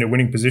to be in a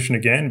winning position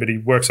again, but he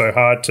worked so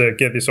hard to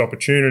get this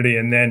opportunity,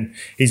 and then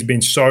he's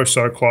been so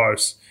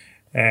close.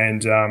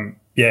 And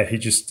he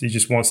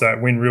just wants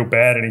that win real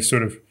bad, and he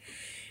sort of,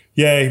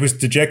 he was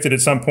dejected at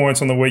some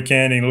points on the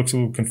weekend. He looks a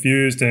little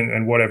confused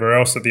and whatever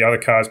else that the other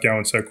car's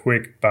going so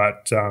quick.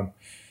 But I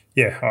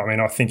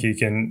think he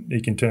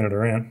can turn it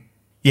around.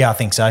 Yeah, I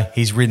think so.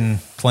 He's ridden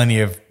plenty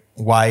of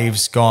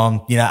waves,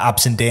 gone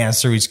ups and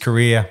downs through his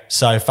career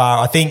so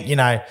far. I think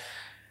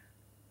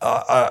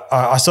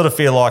I sort of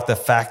feel like the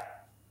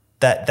fact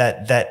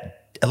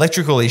that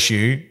electrical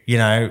issue,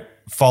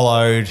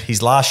 followed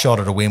his last shot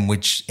at a win,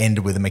 which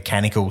ended with a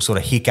mechanical sort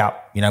of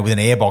hiccup, with an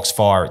airbox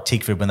fire at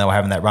Tickford when they were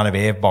having that run of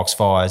airbox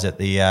fires at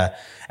the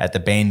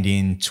Bend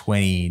in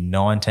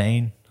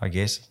 2019, I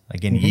guess.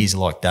 Again, years are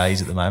like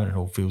days at the moment. It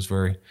all feels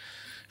very,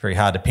 very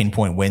hard to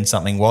pinpoint when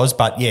something was.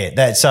 But he'd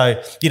had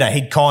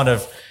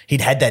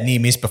that near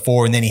miss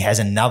before, and then he has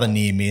another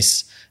near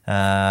miss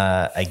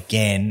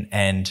again.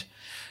 And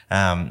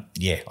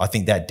I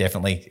think that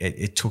definitely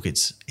it took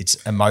its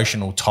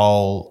emotional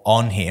toll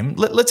on him.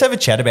 Let's have a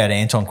chat about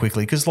Anton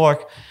quickly, because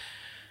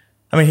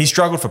he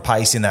struggled for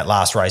pace in that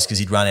last race because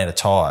he'd run out of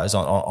tyres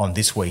on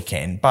this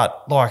weekend.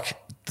 But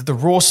the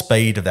raw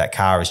speed of that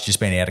car has just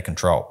been out of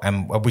control,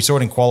 and we saw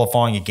it in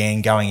qualifying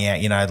again, going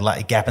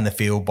out, gap in the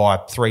field by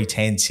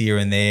 0.3 here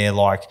and there.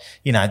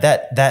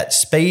 That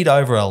speed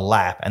over a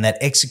lap and that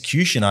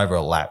execution over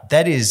a lap,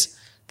 that is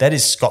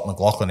Scott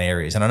McLaughlin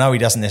areas. And I know he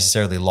doesn't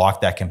necessarily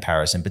like that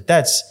comparison, but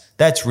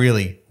that's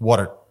really what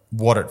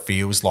it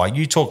feels like.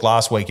 You talked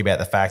last week about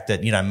the fact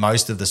that,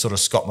 most of the sort of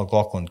Scott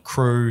McLaughlin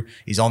crew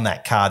is on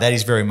that car. That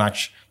is very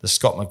much the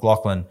Scott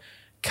McLaughlin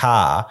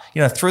car.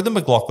 Through the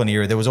McLaughlin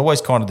era, there was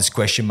always kind of this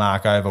question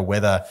mark over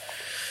whether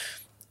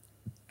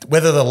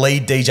the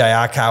lead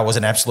DJR car was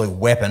an absolute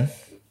weapon,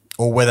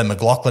 or whether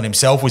McLaughlin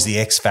himself was the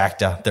X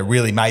factor that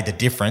really made the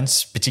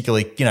difference,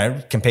 particularly,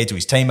 compared to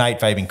his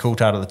teammate, Fabian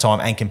Coulthard at the time,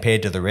 and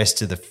compared to the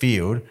rest of the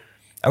field.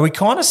 Are we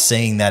kind of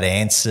seeing that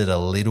answered a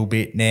little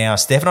bit now?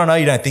 Stefan, I know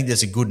you don't think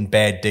there's a good and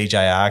bad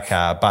DJR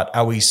car, but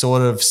are we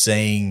sort of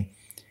seeing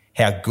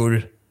how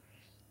good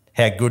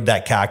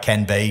that car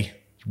can be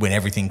when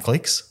everything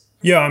clicks?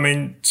 Yeah,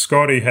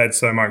 Scotty had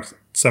so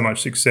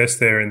much success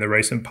there in the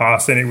recent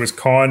past, and it was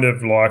kind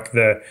of like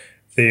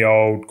the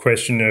old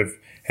question of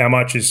how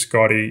much is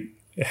Scotty,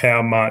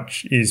 how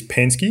much is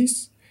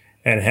Penske's,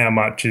 and how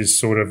much is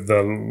sort of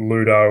the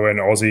Ludo and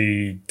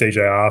Aussie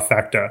DJR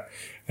factor.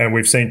 And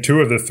we've seen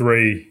 2 of the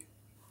 3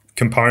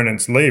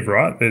 components leave,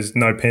 right? There's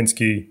no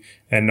Penske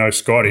and no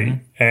Scotty.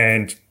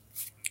 And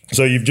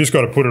so you've just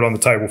got to put it on the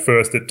table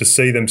first that to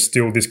see them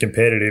still this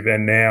competitive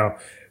and now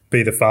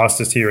be the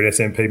fastest here at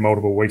SMP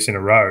multiple weeks in a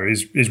row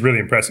is really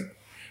impressive.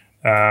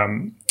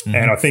 And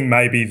I think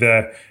maybe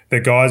the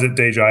guys at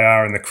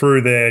DJR and the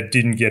crew there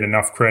didn't get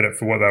enough credit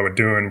for what they were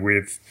doing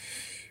with,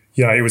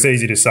 it was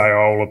easy to say,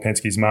 oh, well,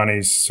 Penske's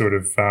money's sort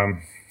of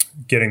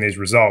getting these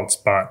results,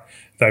 but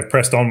they've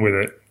pressed on with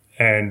it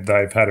and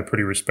they've had a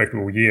pretty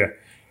respectable year.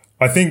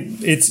 I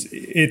think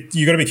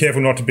you got to be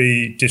careful not to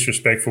be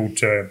disrespectful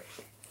to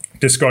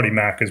Scotty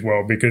Mack as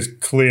well, because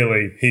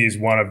clearly he is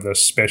one of the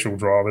special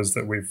drivers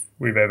that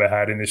we've ever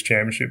had in this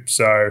championship.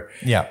 So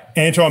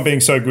Anton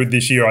being so good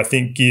this year, I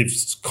think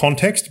gives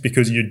context,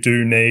 because you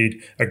do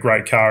need a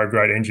great car, a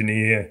great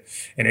engineer,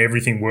 and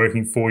everything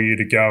working for you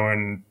to go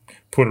and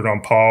put it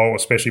on pole,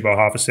 especially by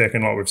half a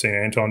second like we've seen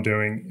Anton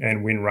doing,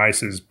 and win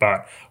races.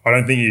 But I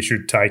don't think you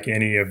should take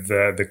any of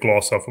the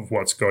gloss off of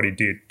what Scotty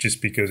did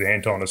just because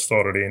Anton has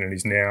slotted in and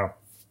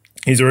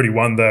he's already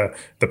won the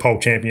pole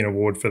champion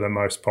award for the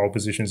most pole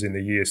positions in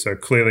the year. So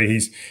clearly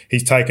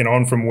he's taken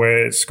on from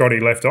where Scotty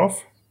left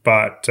off.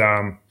 But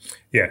I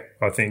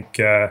think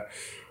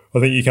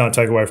you can't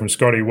take away from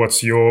Scotty.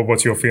 What's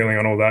your feeling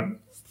on all that?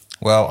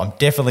 Well, I'm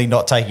definitely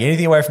not taking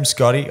anything away from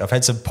Scotty. I've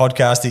had some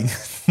podcasting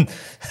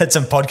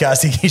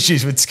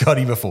issues with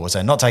Scotty before,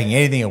 so not taking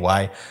anything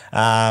away.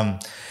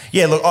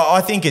 Look,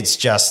 I think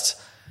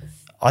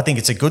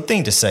it's a good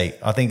thing to see.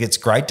 I think it's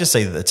great to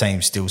see that the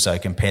team's still so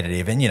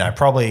competitive. And,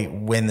 probably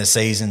when the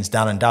season's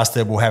done and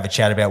dusted, we'll have a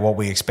chat about what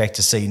we expect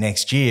to see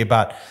next year.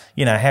 But,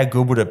 how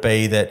good would it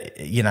be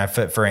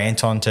that, for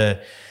Anton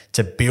to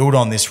build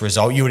on this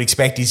result? You would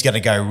expect he's going to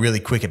go really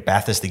quick at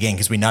Bathurst again,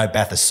 because we know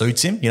Bathurst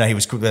suits him. He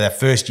was quick with that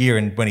first year,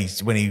 and when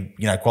he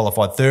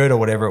qualified third or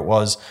whatever it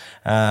was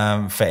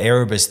for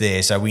Erebus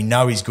there. So we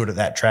know he's good at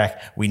that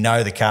track. We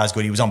know the car's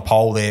good. He was on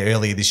pole there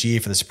earlier this year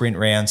for the sprint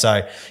round.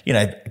 So,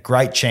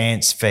 great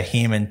chance for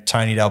him and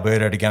Tony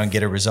D'Alberto to go and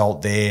get a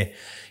result there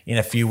in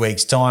a few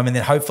weeks' time. And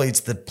then hopefully it's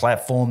the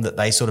platform that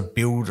they sort of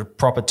build a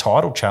proper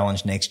title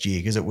challenge next year,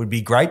 because it would be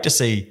great to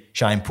see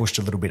Shane pushed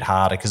a little bit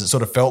harder, because it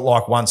sort of felt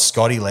like once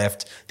Scotty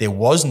left, there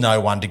was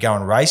no one to go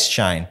and race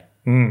Shane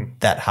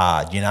that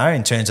hard,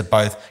 in terms of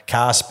both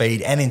car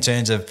speed and in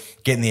terms of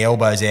getting the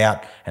elbows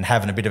out and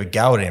having a bit of a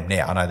go at him.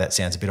 Now, I know that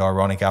sounds a bit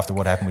ironic after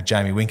what happened with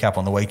Jamie Whincup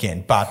on the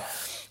weekend, but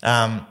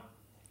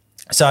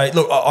so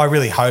look, I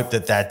really hope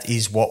that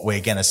is what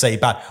we're going to see.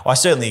 But I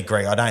certainly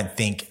agree. I don't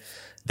think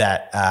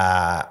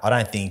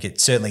it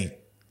certainly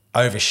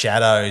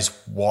overshadows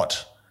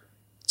what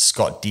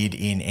Scott did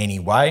in any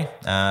way.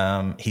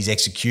 His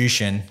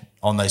execution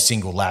on those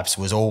single laps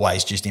was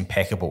always just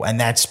impeccable, and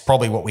that's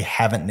probably what we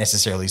haven't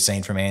necessarily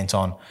seen from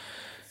Anton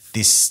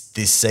this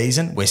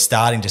season. We're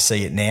starting to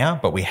see it now,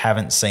 but we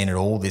haven't seen it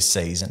all this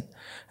season.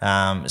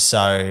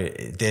 So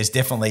there's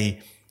definitely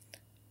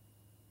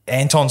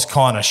Anton's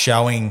kind of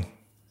showing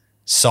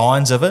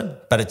signs of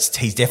it, but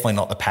he's definitely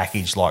not the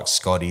package like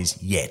Scott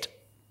is yet.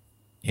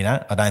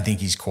 I don't think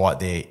he's quite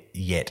there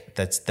yet.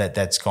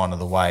 That's kind of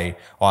the way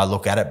I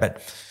look at it.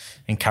 But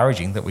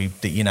encouraging that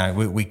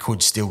we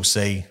could still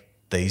see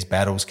these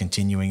battles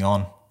continuing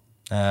on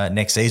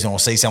next season, or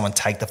see someone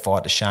take the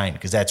fight to Shane,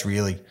 because that's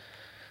really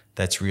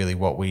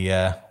what we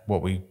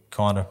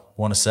kind of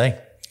want to see.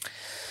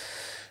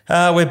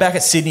 We're back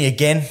at Sydney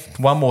again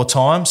one more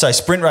time. So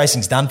sprint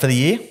racing's done for the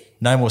year.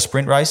 No more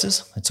sprint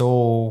races. It's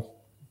all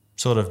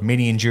sort of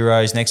mini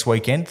enduros next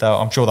weekend, though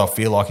I'm sure they'll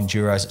feel like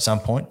enduros at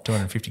some point,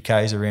 250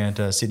 Ks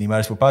around Sydney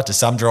Motorsport Park. To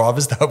some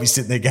drivers, they'll be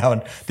sitting there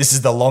going, this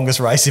is the longest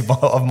race of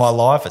my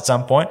life at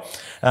some point.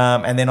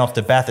 And then off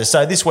to Bathurst.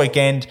 So this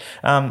weekend,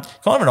 kind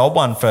of an odd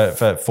one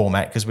for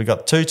format, because we've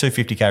got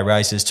 250K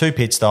races, 2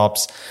 pit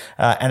stops,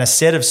 and a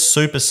set of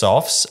super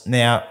softs.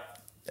 Now,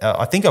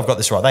 I think I've got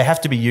this right. They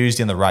have to be used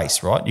in the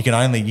race, right? You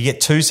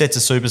get 2 sets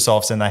of super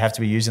softs and they have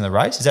to be used in the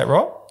race. Is that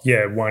right?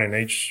 Yeah,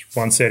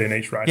 one set in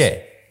each race. Yeah.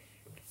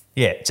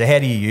 So how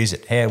do you use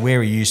it? Where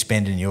are you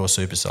spending your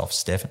super softs,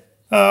 Stefan?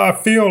 I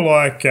feel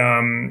like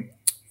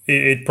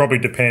it probably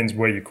depends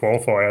where you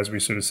qualify, as we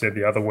sort of said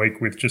the other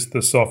week with just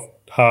the soft,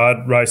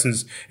 hard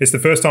races. It's the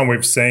first time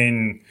we've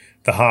seen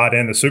the hard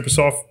and the super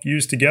soft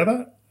used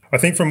together. I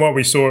think from what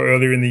we saw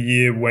earlier in the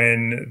year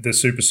when the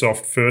super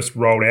soft first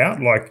rolled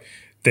out, like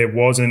there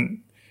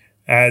wasn't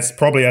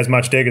probably as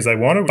much deg as they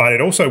wanted, but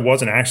it also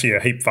wasn't actually a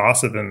heap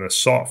faster than the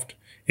soft.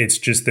 It's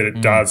just that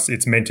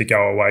it's meant to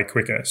go away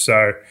quicker.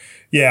 So,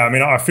 yeah, I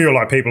mean, I feel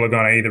like people are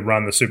going to either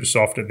run the super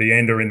soft at the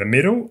end or in the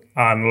middle,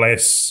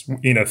 unless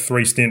in a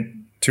 3-stint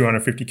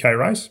 250K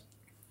race,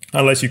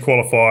 unless you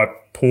qualify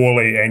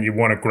poorly and you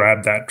want to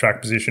grab that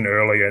track position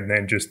early and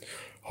then just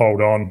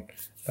hold on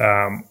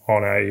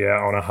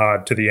a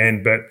hard to the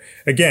end. But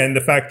again,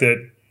 the fact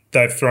that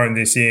they've thrown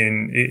this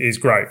in is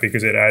great,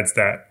 because it adds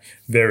that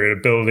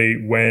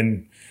variability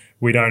when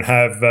we don't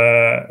have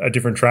a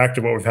different track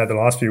to what we've had the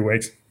last few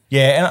weeks.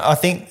 Yeah, and I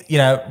think,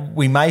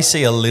 we may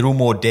see a little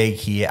more deg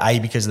here, A,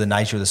 because of the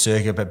nature of the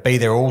circuit, but B,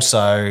 they're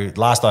also,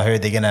 last I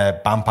heard, they're going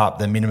to bump up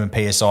the minimum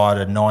PSI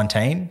to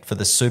 19 for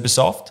the super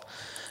soft,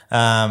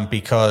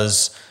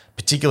 because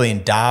particularly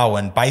in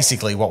Darwin,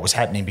 basically what was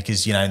happening,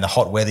 because, in the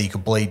hot weather you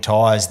could bleed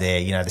tyres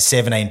there, the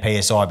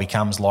 17 PSI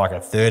becomes like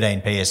a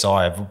 13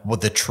 PSI of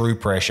the true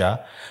pressure,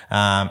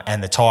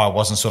 and the tyre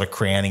wasn't sort of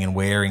crowning and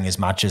wearing as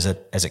much as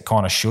it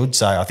kind of should.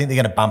 So I think they're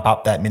going to bump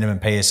up that minimum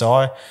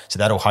PSI, so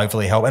that'll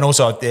hopefully help. And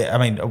also,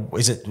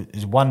 is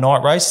it one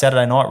night race,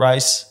 Saturday night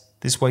race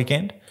this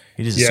weekend?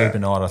 It is a super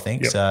night, I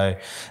think. Yep.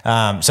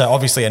 So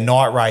obviously a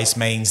night race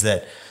means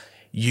that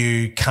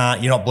you're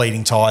not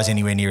bleeding tyres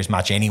anywhere near as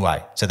much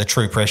anyway. So the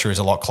true pressure is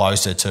a lot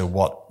closer to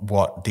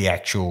what the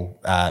actual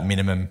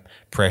minimum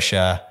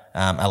pressure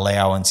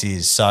allowance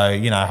is. So,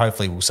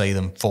 hopefully we'll see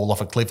them fall off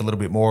a cliff a little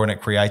bit more, and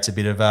it creates a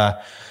bit of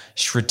a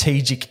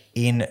strategic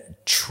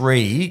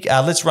intrigue.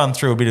 Let's run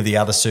through a bit of the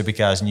other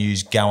supercars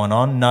news going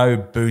on. No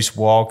boost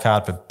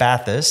wildcard for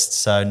Bathurst,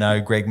 so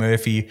no Greg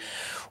Murphy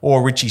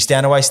or Richie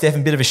Stanaway.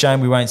 Stefan, bit of a shame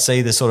we won't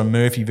see the sort of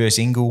Murphy versus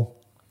Ingle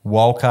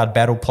wildcard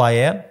battle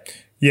play out.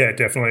 Yeah,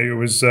 definitely. It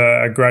was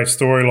a great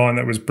storyline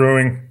that was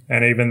brewing,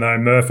 and even though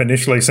Murph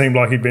initially seemed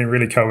like he'd been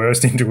really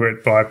coerced into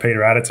it by Peter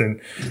Adderton,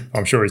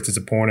 I'm sure he's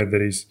disappointed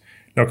that he's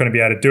not going to be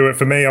able to do it.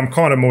 For me, I'm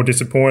kind of more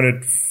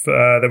disappointed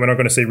that we're not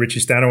going to see Richie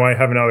Stanaway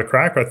have another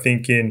crack. I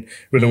think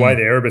with the way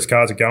the Erebus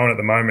cars are going at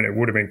the moment, it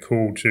would have been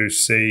cool to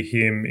see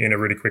him in a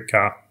really quick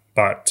car.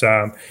 But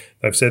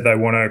they've said they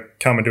want to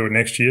come and do it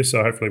next year,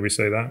 so hopefully we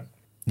see that.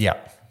 Yeah,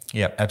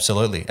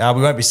 absolutely.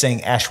 We won't be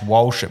seeing Ash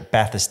Walsh at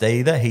Bathurst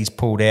either. He's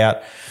pulled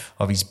out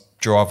of his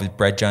drive with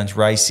Brad Jones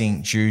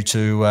Racing due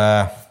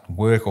to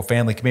work or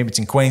family commitments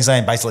in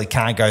Queensland. Basically,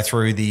 can't go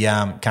through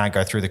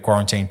the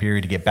quarantine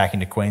period to get back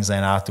into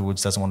Queensland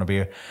afterwards. Doesn't want to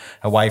be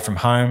away from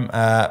home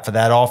for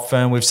that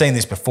often. We've seen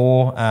this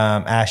before.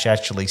 Ash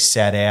actually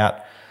sat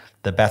out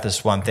the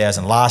Bathurst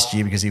 1000 last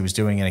year because he was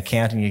doing an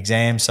accounting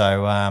exam.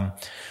 So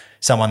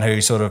someone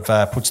who sort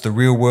of puts the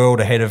real world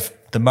ahead of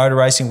the motor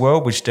racing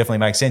world, which definitely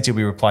makes sense. He'll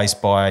be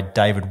replaced by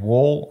David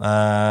Wall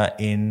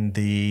in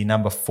the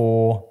number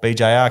 4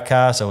 BJR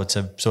car. So it's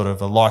a sort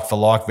of a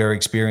like-for-like, very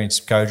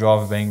experienced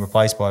co-driver being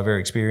replaced by a very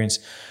experienced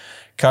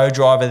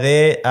co-driver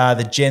there.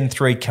 The Gen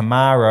 3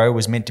 Camaro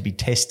was meant to be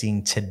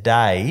testing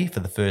today for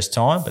the first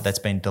time, but that's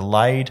been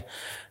delayed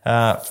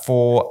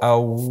for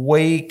a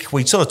week.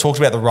 We sort of talked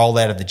about the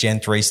rollout of the Gen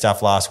 3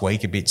 stuff last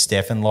week a bit,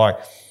 Stefan.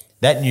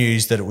 That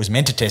news that it was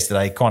meant to test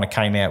today kind of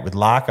came out with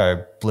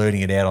Larko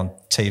blurting it out on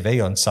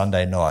TV on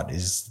Sunday night.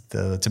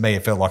 To me,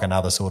 it felt like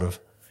another sort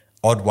of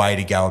odd way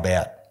to go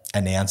about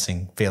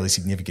announcing fairly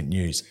significant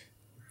news.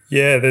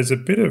 Yeah, there's a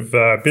bit of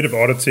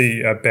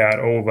oddity about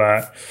all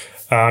that.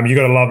 You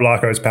got to love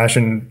Larko's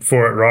passion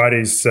for it, right?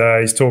 He's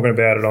talking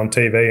about it on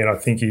TV, and I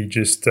think he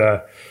just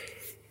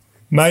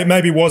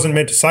maybe wasn't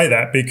meant to say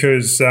that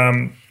because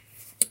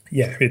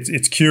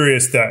it's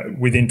curious that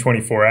within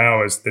 24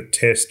 hours the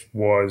test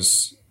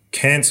was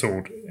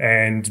cancelled,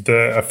 and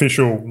the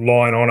official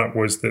line on it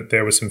was that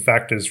there were some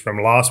factors from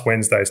last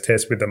Wednesday's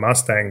test with the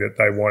Mustang that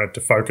they wanted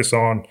to focus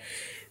on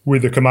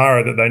with the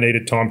Camaro that they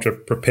needed time to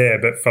prepare.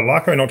 But for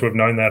Larko not to have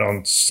known that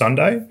on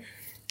Sunday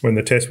when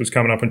the test was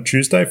coming up on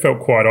Tuesday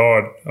felt quite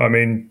odd. I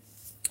mean,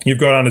 you've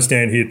got to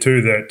understand here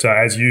too that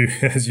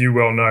as you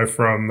well know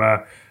from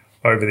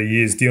over the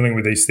years dealing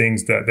with these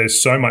things, that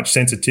there's so much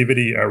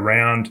sensitivity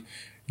around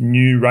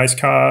new race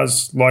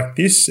cars like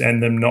this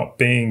and them not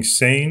being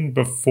seen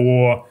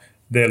before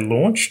they're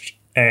launched.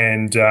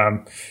 And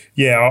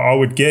I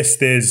would guess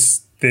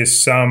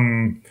there's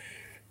some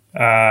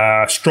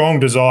strong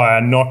desire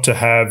not to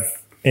have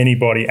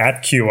anybody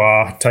at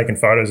QR taking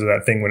photos of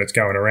that thing when it's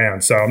going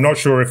around. So I'm not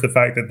sure if the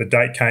fact that the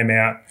date came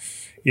out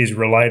is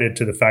related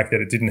to the fact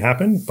that it didn't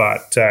happen,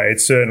 but it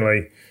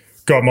certainly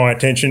got my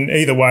attention.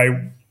 Either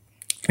way,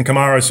 the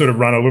Camaro sort of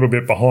run a little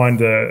bit behind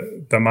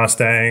the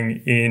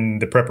Mustang in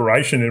the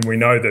preparation, and we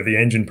know that the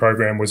engine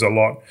program was a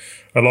lot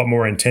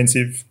more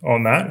intensive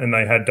on that, and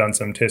they had done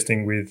some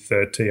testing with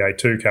the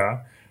TA2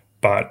 car.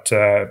 But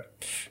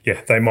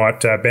they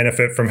might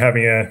benefit from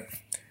having a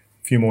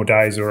few more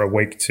days or a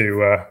week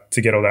to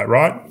get all that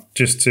right.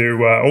 Just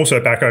to also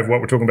back over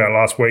what we're talking about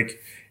last week,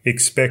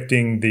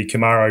 expecting the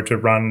Camaro to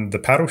run the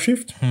paddle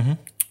shift.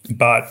 Mm-hmm.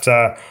 But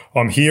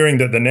I'm hearing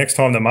that the next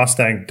time the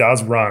Mustang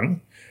does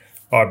run,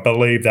 I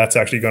believe that's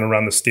actually going to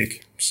run the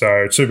stick.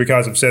 So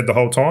Supercars have said the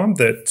whole time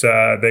that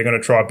they're going to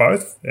try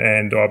both,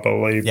 and I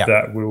believe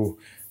that will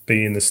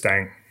be in the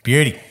Stang.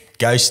 Beauty.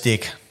 Go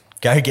stick.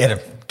 Go get him.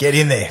 Get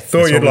in there.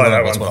 Thought you'd like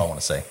that one. That's what I want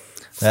to see.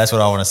 That's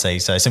what I want to see.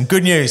 So some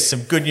good news.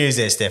 Some good news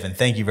there, Stefan.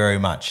 Thank you very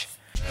much.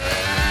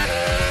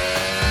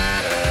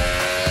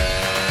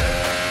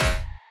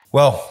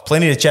 Well,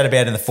 plenty to chat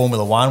about in the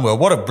Formula One world.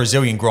 What a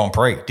Brazilian Grand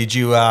Prix! Did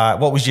you?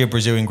 What was your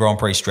Brazilian Grand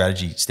Prix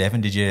strategy, Stefan?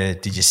 Did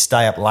you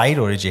stay up late,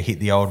 or did you hit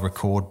the old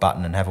record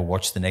button and have a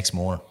watch the next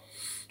morning?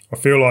 I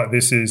feel like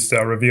this is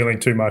revealing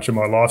too much of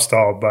my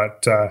lifestyle,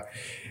 but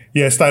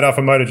Yeah, stayed up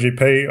for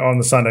MotoGP on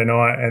the Sunday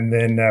night and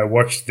then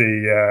watched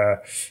the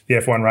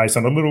F1 race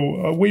on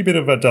a wee bit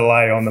of a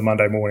delay on the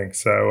Monday morning.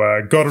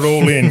 So got it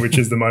all in, which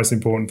is the most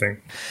important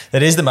thing.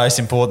 That is the most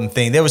important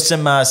thing. There was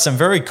some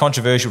very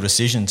controversial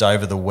decisions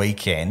over the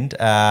weekend.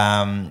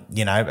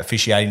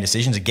 Officiating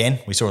decisions. Again,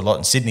 we saw a lot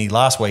in Sydney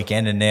last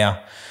weekend and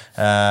now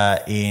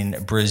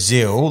in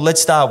Brazil.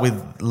 Let's start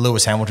with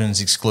Lewis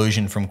Hamilton's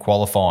exclusion from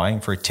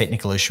qualifying for a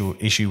technical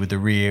issue with the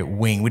rear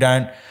wing.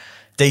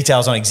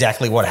 Details on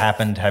exactly what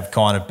happened have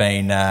kind of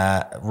been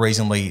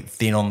reasonably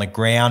thin on the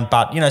ground,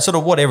 but, sort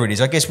of whatever it is.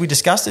 I guess we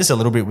discussed this a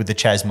little bit with the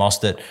Chaz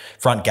Mostert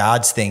front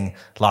guards thing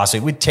last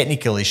week. With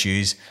technical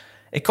issues,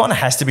 it kind of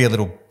has to be a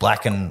little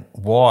black and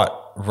white,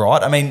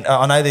 right? I mean,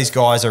 I know these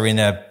guys are in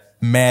a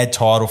mad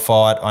title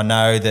fight. I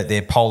know that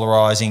they're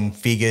polarising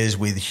figures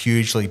with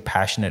hugely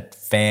passionate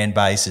fan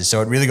bases,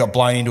 so it really got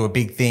blown into a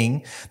big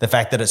thing. The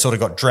fact that it sort of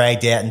got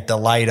dragged out and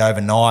delayed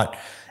overnight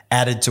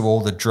added to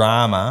all the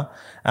drama.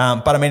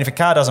 But I mean, if a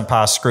car doesn't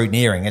pass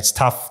scrutineering, it's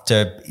tough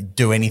to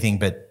do anything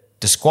but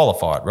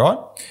disqualify it, right?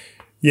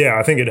 Yeah,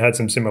 I think it had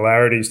some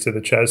similarities to the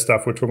Chaz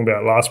stuff we were talking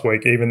about last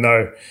week, even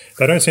though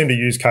they don't seem to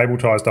use cable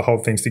ties to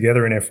hold things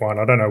together in F1.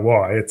 I don't know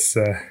why. It's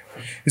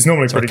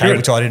normally pretty good.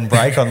 Cable tie didn't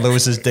break on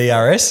Lewis's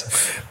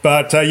DRS.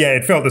 But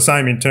it felt the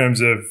same in terms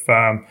of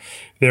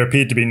there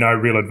appeared to be no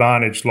real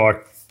advantage.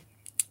 Like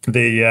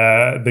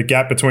the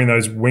gap between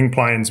those wing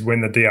planes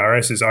when the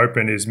DRS is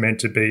open is meant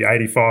to be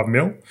 85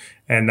 mil,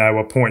 and they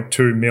were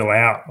 0.2 mil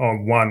out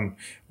on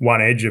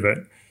one edge of it.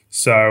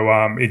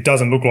 So it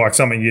doesn't look like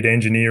something you'd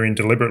engineer in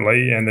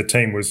deliberately, and the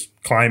team was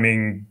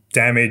claiming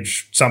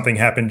damage, something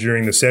happened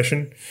during the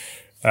session.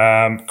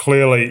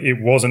 Clearly,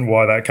 it wasn't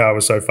why that car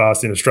was so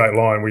fast in a straight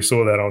line. We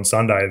saw that on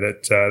Sunday,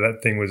 that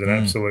thing was an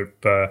absolute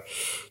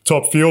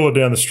top fueler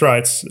down the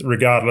straights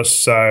regardless.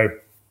 So,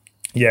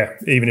 yeah,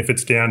 even if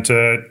it's down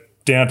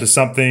to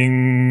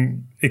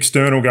something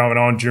external going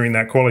on during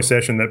that quali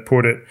session that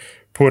put it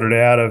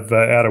out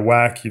of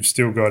whack, you've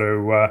still got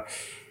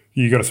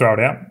to throw it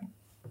out.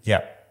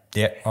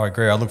 Yeah, I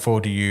agree. I look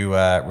forward to you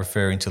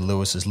referring to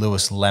Lewis as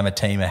Lewis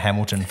Lamatima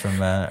Hamilton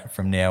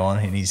from now on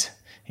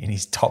in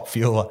his top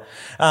fueler.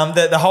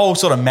 The whole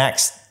sort of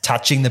Max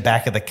touching the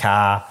back of the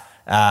car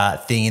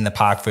thing in the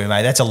Parc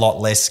Ferme, that's a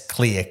lot less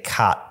clear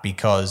cut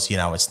because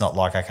it's not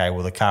like, okay,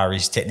 well, the car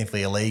is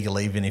technically illegal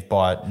even if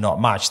by not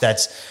much.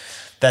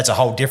 That's a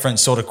whole different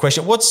sort of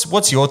question.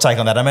 What's your take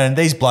on that? I mean,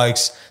 these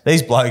blokes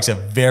are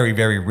very,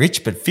 very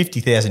rich, but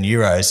 50,000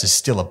 euros is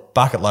still a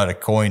bucket load of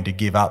coin to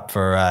give up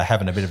for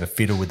having a bit of a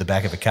fiddle with the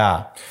back of a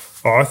car.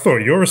 Oh, I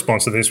thought your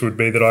response to this would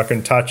be that I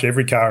can touch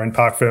every car in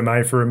Parc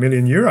Ferme for €1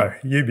 million.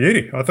 You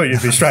beauty. I thought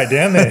you'd be straight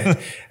down there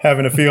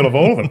having a feel of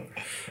all of them.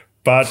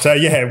 But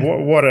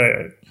what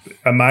a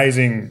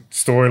amazing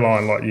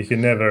storyline. Like you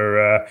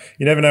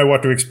never know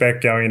what to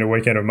expect going into a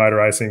weekend of motor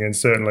racing, and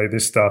certainly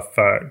this stuff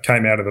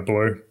came out of the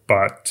blue.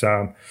 But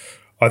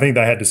I think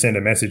they had to send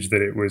a message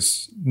that it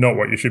was not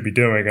what you should be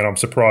doing, and I'm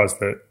surprised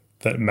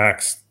that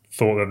Max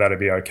thought that'd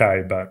be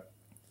okay. But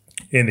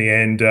in the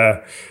end,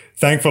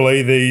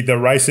 thankfully, the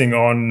racing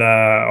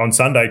on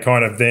Sunday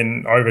kind of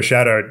then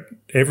overshadowed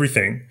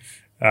everything.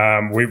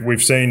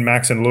 We've seen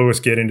Max and Lewis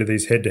get into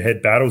these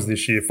head-to-head battles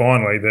this year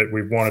finally that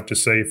we've wanted to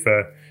see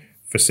for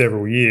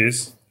several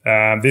years.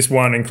 This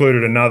one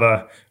included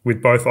another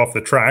with both off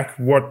the track.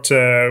 What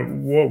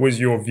was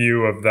your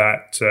view of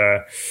that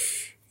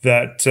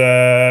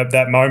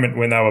moment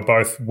when they were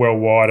both well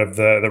wide of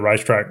the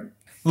racetrack?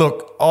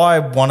 Look, I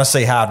want to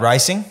see hard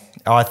racing.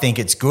 I think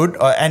it's good.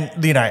 And,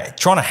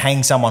 trying to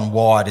hang someone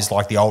wide is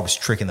like the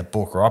oldest trick in the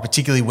book, right?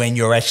 Particularly when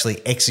you're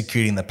actually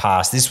executing the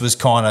pass. This was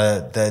kind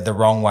of the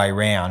wrong way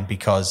round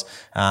because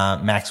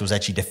Max was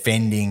actually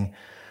defending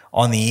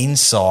on the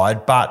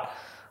inside. But,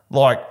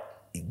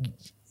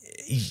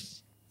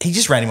 he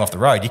just ran him off the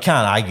road. You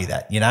can't argue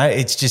that,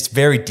 It's just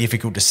very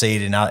difficult to see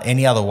it in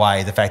any other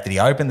way. The fact that he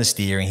opened the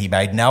steering, he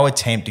made no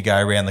attempt to go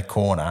around the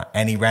corner,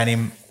 and he ran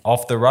him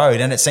off the road.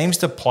 And it seems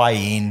to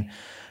play in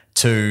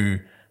to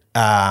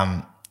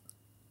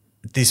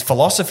this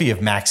philosophy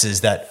of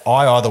Max's that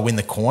I either win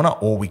the corner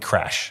or we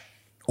crash,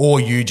 or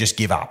you just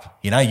give up.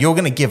 You're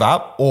going to give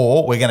up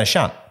or we're going to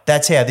shunt.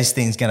 That's how this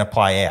thing's going to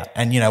play out.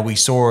 And, we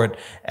saw it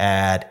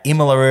at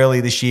Imola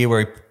earlier this year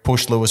where he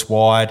pushed Lewis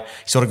wide.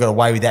 He sort of got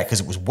away with that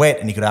because it was wet,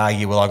 and he could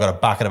argue, well, I got a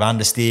bucket of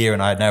understeer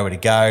and I had nowhere to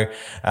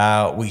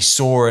go. We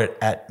saw it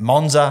at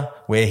Monza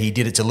where he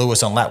did it to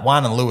Lewis on lap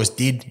 1 and Lewis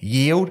did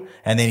yield,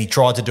 and then he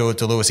tried to do it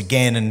to Lewis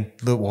again, and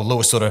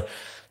Lewis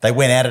they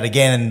went at it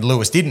again and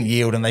Lewis didn't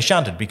yield and they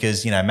shunted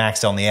because,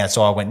 Max on the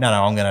outside went, no,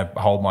 I'm going to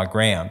hold my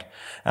ground.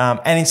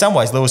 And in some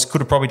ways, Lewis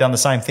could have probably done the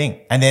same thing.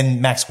 And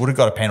then Max would have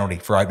got a penalty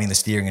for opening the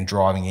steering and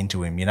driving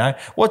into him,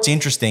 What's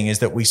interesting is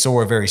that we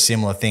saw a very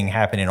similar thing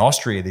happen in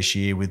Austria this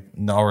year with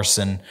Norris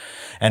and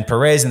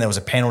Perez, and there was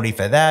a penalty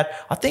for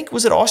that. I think,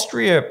 was it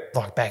Austria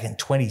back in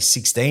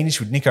 2016-ish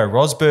with Nico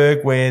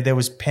Rosberg where there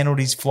was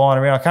penalties flying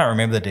around? I can't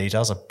remember the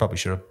details. I probably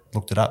should have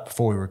looked it up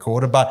before we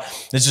recorded, but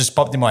it's just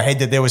popped in my head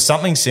that there was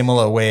something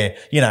similar where,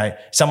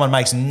 someone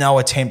makes no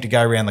attempt to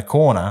go around the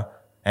corner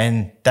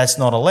And that's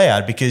not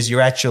allowed because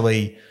you're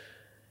actually,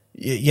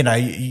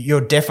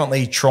 you're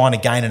definitely trying to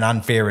gain an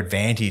unfair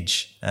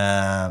advantage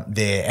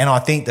there. And I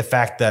think the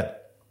fact that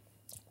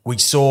we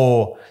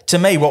saw, to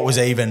me, what was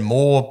even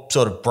more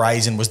sort of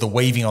brazen was the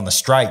weaving on the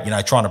straight,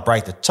 trying to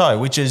break the toe,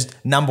 which is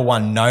number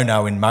one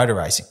no-no in motor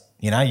racing.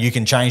 You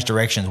can change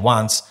directions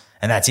once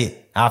and that's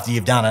it. After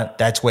you've done it,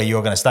 that's where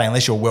you're going to stay.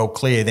 Unless you're well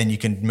clear, then you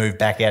can move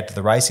back out to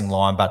the racing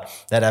line. But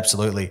that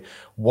absolutely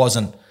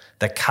wasn't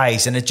the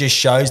case. And it just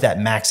shows that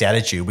Max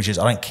attitude, which is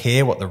I don't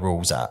care what the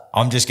rules are.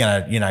 I'm just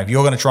going to, if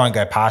you're going to try and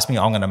go past me,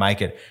 I'm going to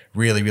make it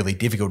really, really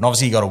difficult. And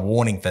obviously he got a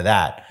warning for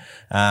that.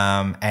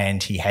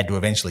 And he had to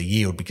eventually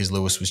yield because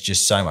Lewis was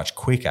just so much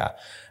quicker.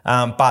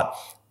 But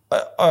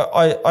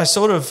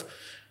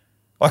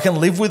I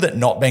can live with it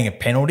not being a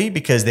penalty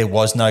because there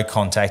was no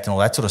contact and all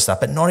that sort of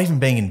stuff, but not even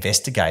being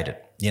investigated,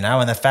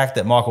 and the fact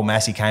that Michael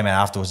Massey came out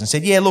afterwards and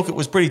said, yeah, look, it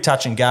was pretty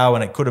touch and go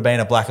and it could have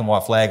been a black and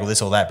white flag or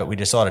this or that, but we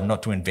decided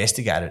not to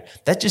investigate it.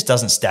 That just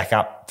doesn't stack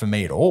up for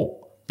me at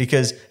all,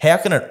 because how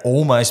can it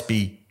almost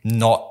be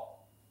not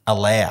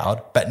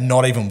allowed, but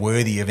not even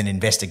worthy of an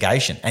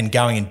investigation, and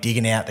going and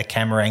digging out the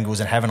camera angles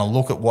and having a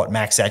look at what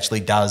Max actually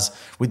does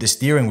with the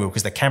steering wheel,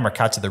 because the camera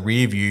cut to the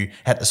rear view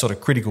at the sort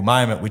of critical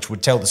moment, which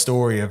would tell the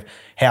story of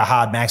how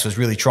hard Max was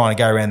really trying to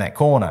go around that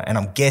corner. And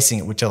I'm guessing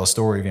it would tell a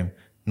story of him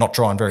not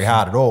trying very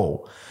hard at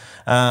all.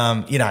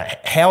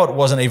 How it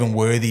wasn't even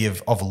worthy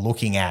of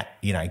looking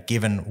at,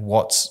 given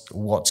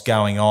what's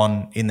going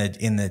on in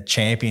the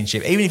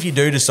championship. Even if you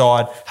do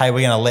decide, hey, we're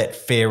going to let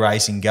fair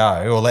racing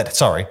go, or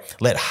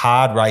let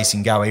hard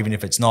racing go, even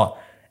if it's not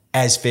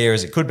as fair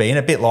as it could be. And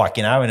a bit like,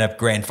 in a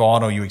grand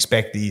final, you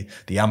expect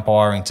the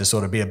umpiring to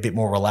sort of be a bit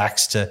more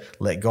relaxed, to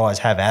let guys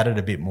have at it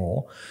a bit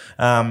more.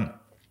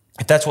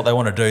 If that's what they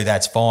want to do,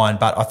 that's fine.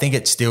 But I think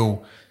it's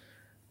still,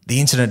 the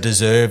incident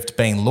deserved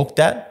being looked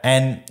at.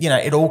 And,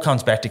 it all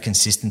comes back to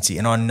consistency.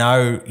 And I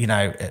know,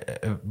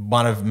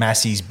 one of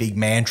Massey's big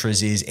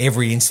mantras is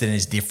every incident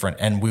is different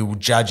and we will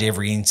judge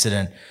every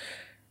incident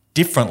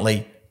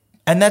differently.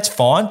 And that's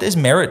fine. There's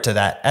merit to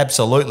that,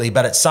 absolutely.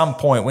 But at some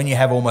point, when you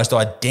have almost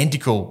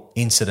identical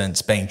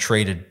incidents being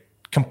treated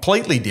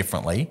completely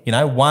differently,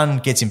 one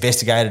gets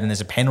investigated and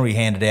there's a penalty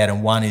handed out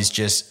and one is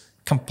just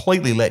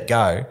completely let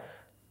go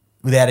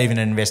without even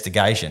an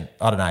investigation.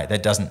 I don't know.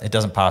 It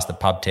doesn't pass the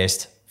pub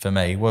test for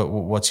me.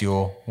 What's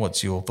your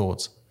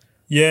thoughts?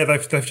 Yeah,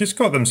 they've just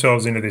got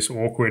themselves into this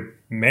awkward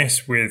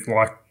mess with,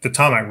 like, the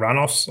tarmac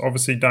runoffs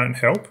obviously don't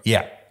help.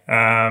 Yeah.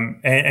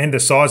 And the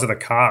size of the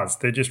cars,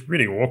 they're just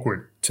really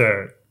awkward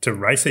to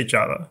race each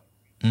other.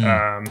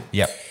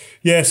 Yeah.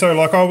 Yeah, so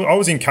like I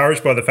was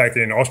encouraged by the fact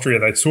that in Austria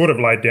they sort of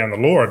laid down the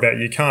law about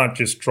you can't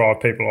just drive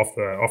people off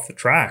the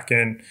track.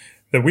 And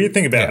the weird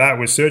thing about that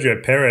was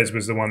Sergio Perez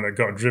was the one that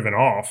got driven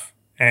off,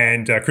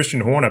 and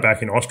Christian Horner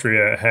back in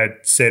Austria had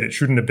said it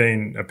shouldn't have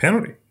been a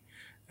penalty,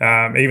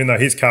 even though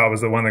his car was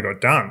the one that got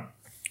done.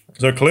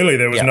 So clearly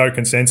there was no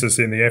consensus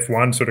in the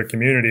F1 sort of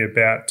community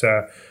about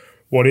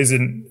what is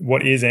and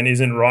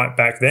isn't right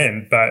back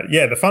then. But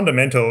yeah, the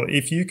fundamental,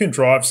 if you can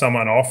drive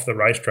someone off the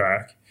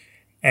racetrack,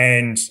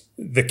 and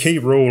the key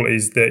rule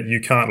is that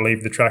you can't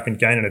leave the track and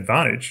gain an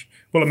advantage,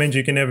 well, it means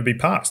you can never be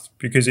passed,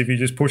 because if you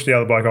just push the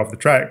other bloke off the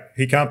track,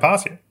 he can't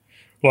pass you.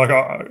 Like,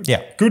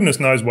 goodness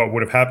knows what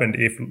would have happened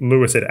if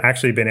Lewis had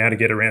actually been able to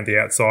get around the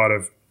outside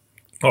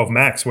of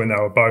Max when they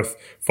were both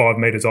 5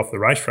 metres off the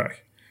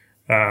racetrack,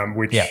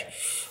 which,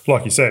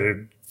 like you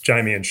said,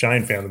 Jamie and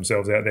Shane found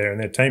themselves out there and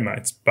their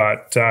teammates.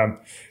 But,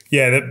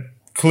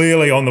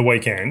 clearly on the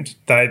weekend,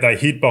 they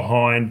hid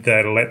behind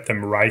the let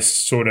them race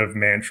sort of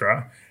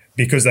mantra,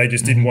 because they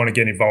just didn't want to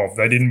get involved.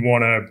 They didn't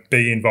want to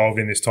be involved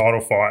in this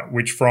title fight,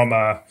 which from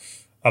a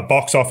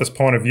box office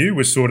point of view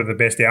was sort of the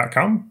best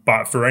outcome.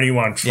 But for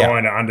anyone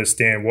trying to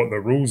understand what the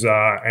rules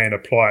are and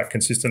apply it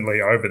consistently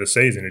over the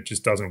season, it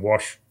just doesn't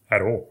wash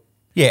at all.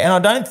 Yeah, and I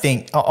don't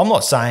think – I'm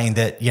not saying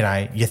that,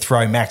 you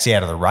throw Max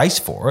out of the race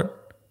for it.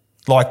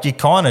 Like, you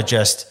kind of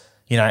just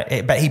 –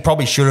 but he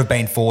probably should have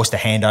been forced to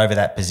hand over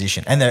that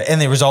position. And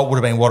the result would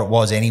have been what it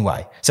was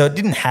anyway. So it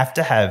didn't have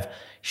to have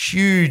 – a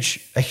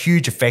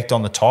huge effect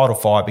on the title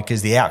fight,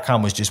 because the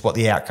outcome was just what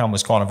the outcome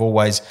was kind of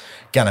always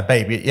going to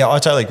be. But yeah, I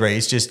totally agree.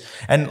 It's just,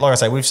 and like I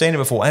say, we've seen it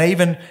before.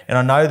 And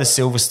I know the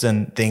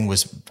Silverstone thing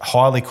was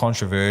highly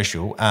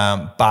controversial,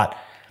 but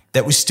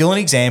that was still an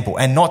example,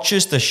 and not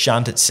just the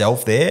shunt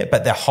itself there,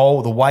 but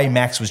the way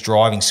Max was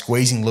driving,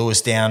 squeezing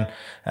Lewis down,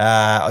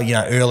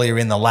 earlier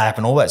in the lap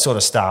and all that sort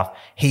of stuff.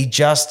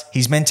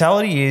 His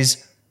mentality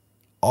is,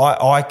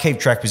 I keep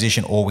track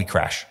position or we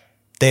crash.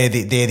 They're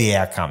the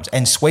outcomes.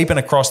 And sweeping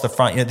across the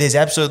front, there's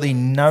absolutely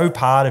no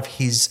part of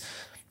his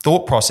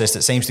thought process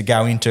that seems to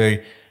go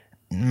into,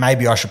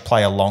 maybe I should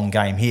play a long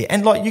game here.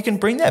 And like, you can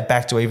bring that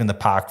back to even the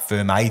Parc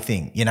Fermé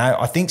thing.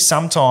 I think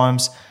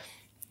sometimes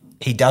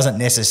he doesn't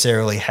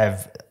necessarily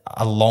have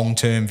a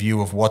long-term view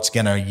of what's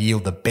going to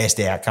yield the best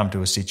outcome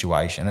to a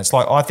situation. It's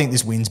like, I think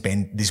this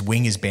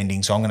wing is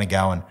bending, so I'm going to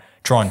go and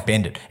try and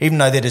bend it. Even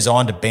though they're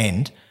designed to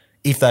bend,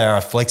 if they are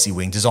a flexi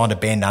wing designed to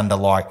bend under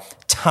like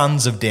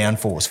tons of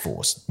downforce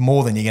force,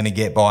 more than you're going to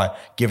get by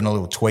giving a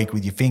little tweak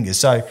with your fingers.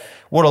 So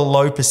what a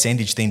low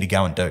percentage thing to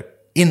go and do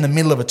in the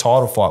middle of a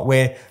title fight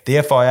where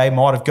the FIA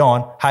might have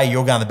gone, hey,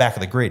 you're going the back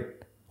of the grid,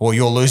 or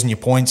you're losing your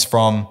points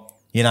from,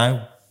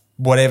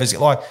 whatever's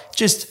like,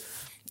 just,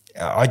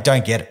 I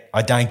don't get it.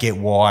 I don't get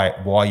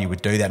why you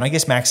would do that. And I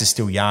guess Max is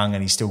still young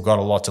and he's still got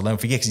a lot to learn.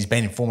 Forget because he's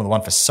been in Formula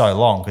One for so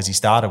long because he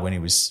started when he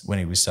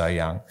was so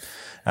young.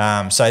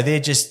 So they're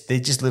just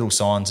little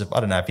signs of, I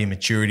don't know if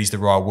immaturity is the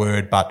right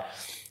word, but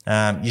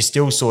you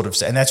still sort of,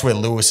 and that's where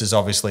Lewis is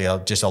obviously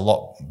just a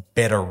lot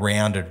better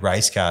rounded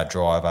race car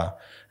driver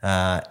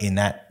in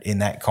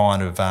that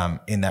kind of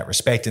in that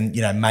respect. And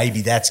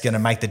maybe that's going to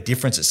make the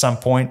difference at some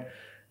point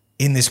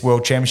in this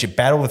World Championship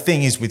battle. The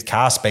thing is with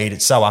car speed,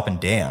 it's so up and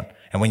down.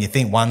 And when you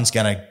think one's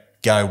going to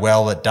go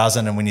well, it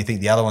doesn't. And when you think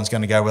the other one's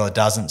going to go well, it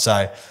doesn't.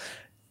 So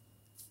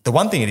the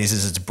one thing it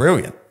is it's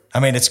brilliant. I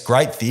mean, it's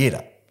great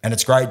theatre and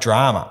it's great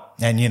drama.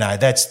 And,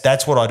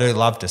 that's what I do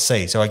love to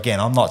see. So again,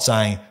 I'm not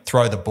saying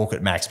throw the book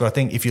at Max, but I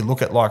think if you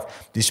look at like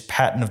this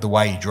pattern of the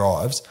way he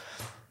drives,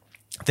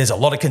 there's a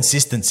lot of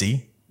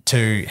consistency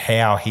to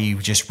how he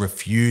just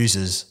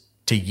refuses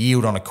to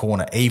yield on a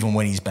corner, even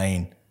when he's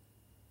been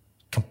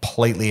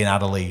completely and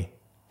utterly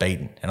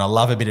beaten. And I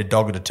love a bit of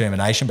dogged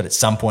determination, but at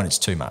some point it's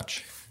too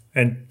much.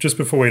 And just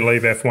before we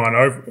leave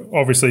F1,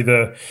 obviously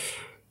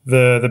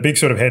the big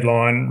sort of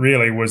headline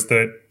really was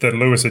that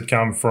Lewis had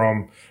come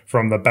from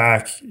the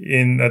back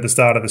at the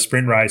start of the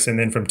sprint race and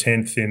then from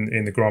 10th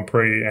in the Grand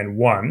Prix and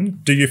won.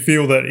 Do you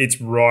feel that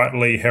it's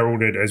rightly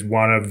heralded as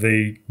one of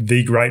the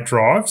great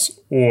drives,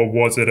 or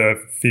was it a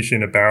fish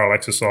in a barrel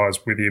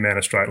exercise with the amount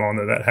of straight line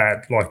that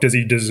had? Like, does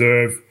he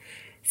deserve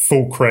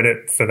full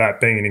credit for that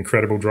being an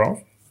incredible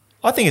drive?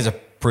 I think it's a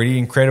pretty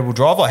incredible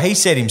drive. Like he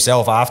said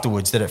himself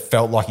afterwards that it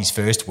felt like his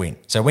first win.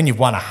 So when you've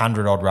won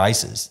 100-odd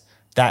races,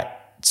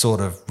 that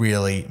sort of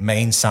really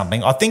means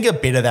something. I think a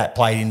bit of that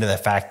played into the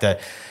fact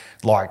that,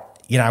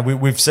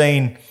 we've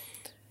seen,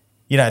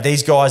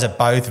 these guys are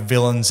both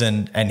villains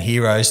and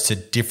heroes to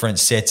different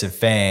sets of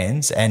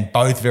fans and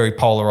both very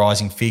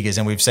polarising figures.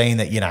 And we've seen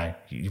that,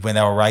 when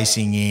they were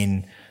racing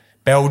in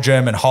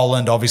Belgium and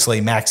Holland,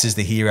 obviously Max is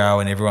the hero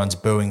and everyone's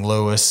booing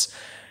Lewis.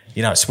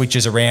 It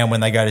switches around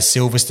when they go to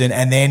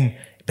Silverstone.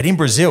 But in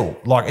Brazil,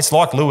 it's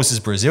like Lewis is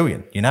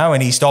Brazilian,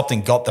 and he stopped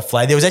and got the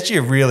flag. There was actually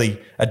a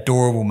really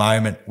adorable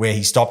moment where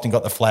he stopped and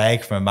got the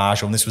flag from a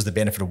marshal, and this was the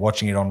benefit of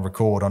watching it on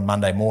record on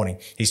Monday morning.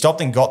 He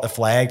stopped and got the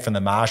flag from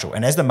the marshal,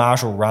 and as the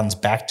marshal runs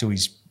back to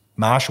his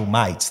marshal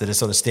mates that are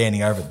sort of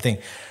standing over the thing,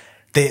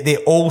 they're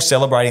all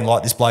celebrating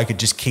like this bloke had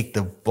just kicked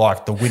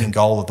the winning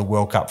goal of the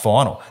World Cup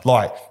final.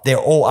 Like they're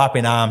all up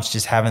in arms,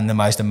 just having the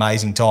most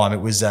amazing time.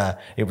 It was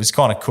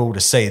kind of cool to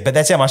see. But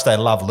that's how much they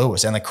love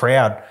Lewis, and the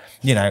crowd,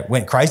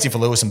 went crazy for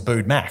Lewis and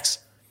booed Max.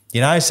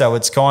 So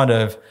it's kind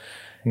of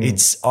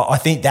I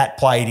think that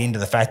played into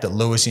the fact that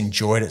Lewis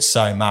enjoyed it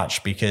so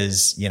much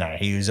because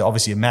he was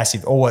obviously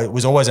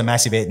was always a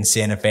massive Ayrton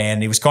Senna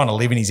fan. He was kind of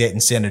living his Ayrton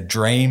Senna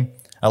dream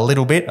a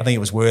little bit. I think it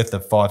was worth the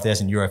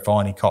 €5,000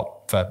 fine he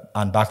copped for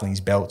unbuckling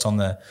his belts on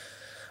the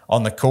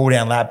cool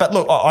down lap. But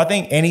look, I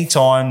think any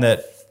time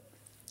that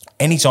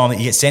you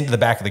get sent to the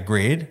back of the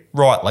grid,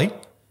 rightly,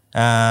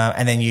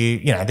 and then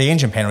the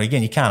engine penalty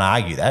again, you can't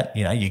argue that.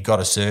 You've got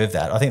to serve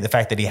that. I think the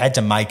fact that he had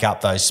to make up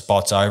those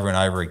spots over and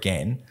over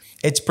again,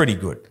 it's pretty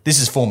good.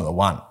 This is Formula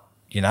One.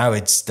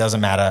 It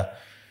doesn't matter.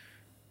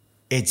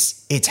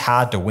 It's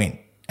hard to win,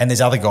 and there's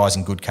other guys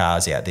in good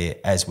cars out there,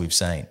 as we've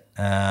seen.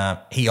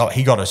 He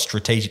got a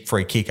strategic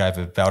free kick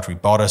over Valtteri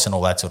Bottas and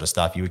all that sort of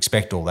stuff. You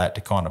expect all that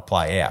to kind of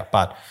play out.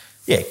 But,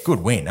 yeah,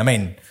 good win. I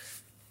mean,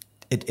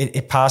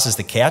 it passes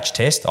the couch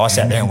test. I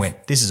sat there and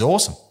went, this is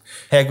awesome.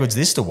 How good's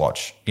this to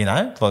watch? Do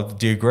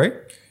you agree?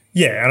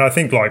 Yeah, and I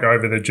think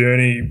over the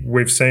journey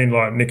we've seen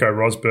Nico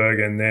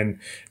Rosberg and then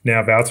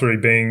now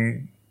Valtteri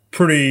being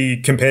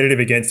pretty competitive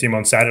against him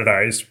on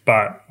Saturdays,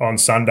 but on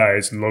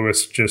Sundays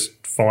Lewis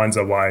just finds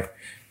a way.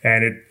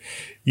 And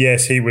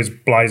yes, he was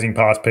blazing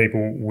past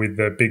people with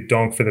the big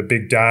donk for the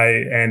big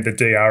day and the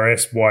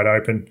DRS wide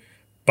open,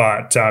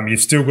 but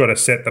you've still got to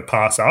set the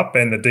pass up,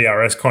 and the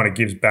DRS kind of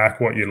gives back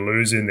what you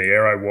lose in the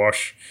aero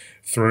wash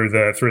through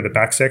the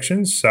back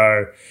sections.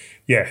 So,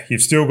 yeah,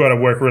 you've still got to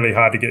work really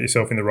hard to get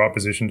yourself in the right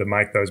position to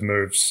make those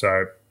moves.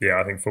 So, yeah,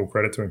 I think full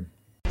credit to him.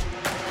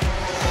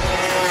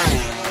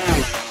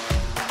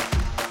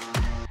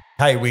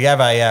 Hey, we have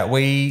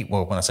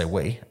when I say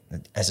we,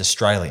 as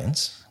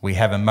Australians, we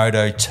have a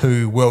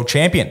Moto2 world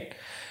champion,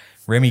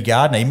 Remy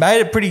Gardner. He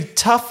made it pretty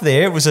tough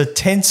there. It was a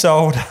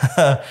tense-old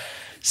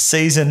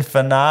season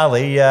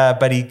finale,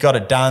 but he got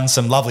it done.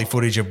 Some lovely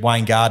footage of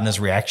Wayne Gardner's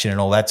reaction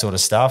and all that sort of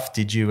stuff.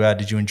 Did you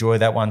enjoy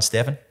that one,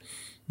 Stefan?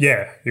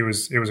 Yeah, it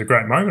was a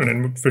great moment,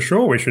 and for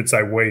sure we should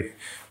say we.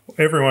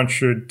 Everyone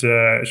should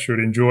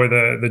enjoy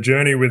the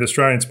journey with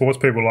Australian sports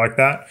people like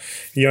that.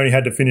 He only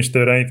had to finish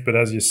 13th, but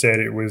as you said,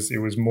 it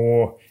was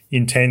more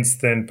intense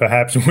than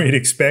perhaps we'd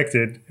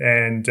expected.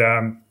 And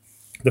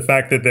the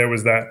fact that there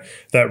was that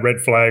red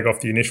flag off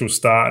the initial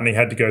start and he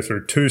had to go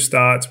through 2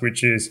 starts,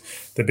 which is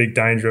the big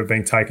danger of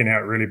being taken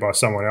out really by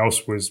someone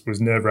else, was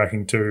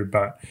nerve-wracking too.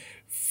 But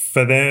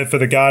for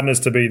the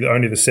Gardners to be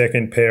only the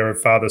second pair of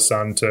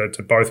father-son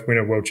to both win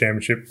a world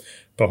championship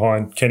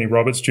behind Kenny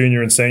Roberts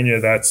Jr. and Senior,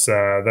 that's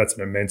an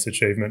immense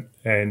achievement.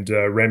 And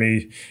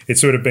Remy, it's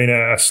sort of been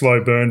a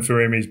slow burn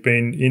for him. He's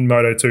been in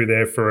Moto2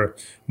 there for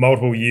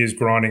multiple years,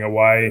 grinding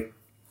away.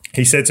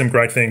 He said some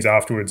great things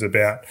afterwards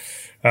about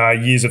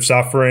years of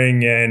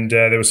suffering, and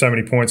there were so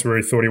many points where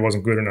he thought he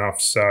wasn't good enough.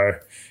 So,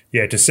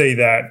 yeah, to see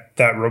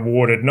that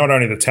rewarded, not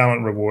only the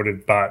talent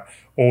rewarded, but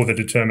all the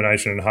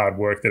determination and hard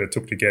work that it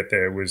took to get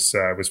there was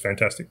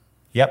fantastic.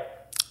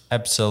 Yep,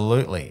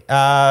 absolutely.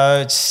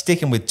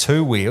 Sticking with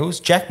 2 wheels,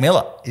 Jack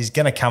Miller is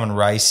going to come and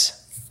race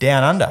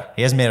down under.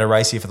 He hasn't been at a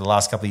race here for the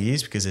last couple of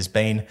years because there's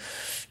been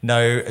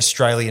no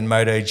Australian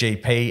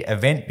MotoGP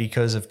event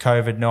because of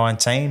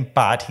COVID-19,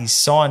 but he's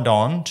signed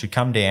on to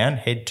come down,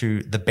 head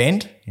to The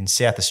Bend in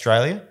South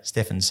Australia,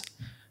 Stefan's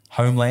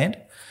homeland,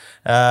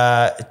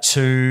 for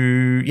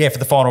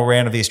the final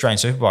round of the Australian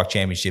Superbike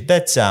Championship.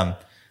 That's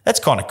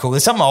kind of cool.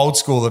 There's something old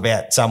school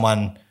about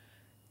someone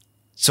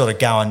sort of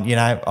going,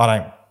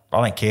 I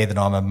don't care that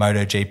I'm a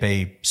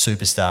MotoGP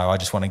superstar. I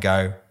just want to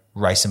go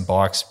race some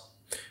bikes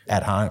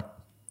at home.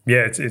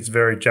 Yeah, it's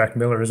very Jack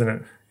Miller, isn't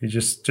it? He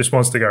just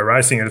wants to go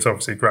racing, and it's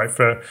obviously great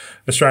for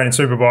Australian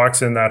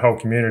Superbikes and that whole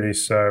community.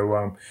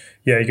 So,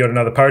 he got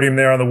another podium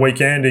there on the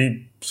weekend.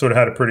 He sort of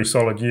had a pretty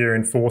solid year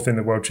in 4th in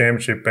the World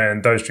Championship,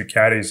 and those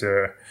Ducatis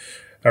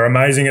are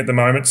amazing at the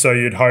moment. So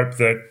you'd hope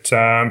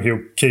that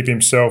he'll keep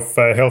himself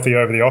healthy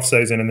over the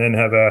off-season and then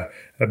have a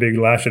big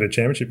lash at a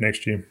championship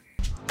next year.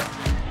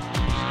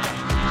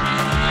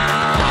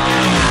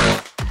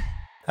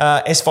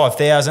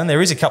 S5000,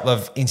 there is a couple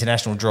of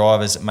international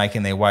drivers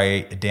making their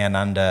way down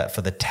under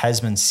for the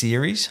Tasman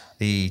Series.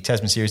 The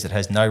Tasman Series that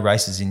has no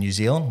races in New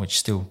Zealand, which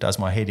still does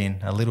my head in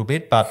a little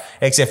bit. But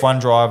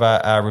XF1 driver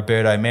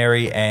Roberto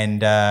Meri and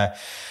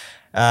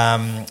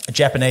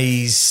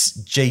Japanese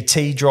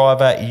GT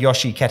driver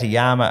Yoshi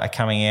Katayama are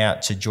coming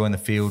out to join the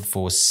field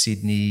for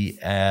Sydney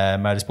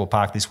Motorsport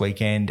Park this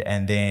weekend,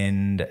 and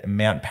then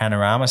Mount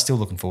Panorama. Still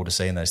looking forward to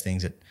seeing those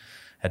things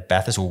at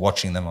Bathurst, or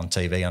watching them on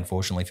TV,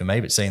 unfortunately for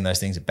me, but seeing those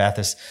things at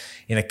Bathurst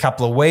in a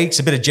couple of weeks.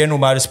 A bit of general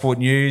motorsport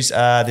news.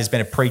 There's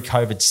been a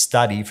pre-COVID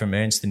study from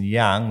Ernst &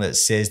 Young that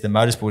says the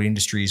motorsport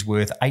industry is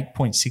worth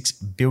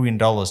 $8.6 billion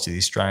to the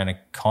Australian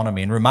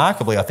economy. And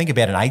remarkably, I think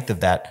about an eighth of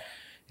that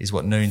is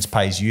what Noons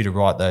pays you to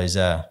write those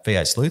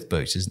V8 Sleuth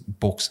books,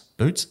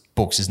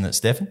 isn't it,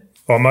 Stefan?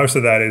 Well, most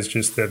of that is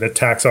just the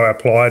tax I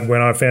applied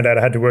when I found out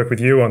I had to work with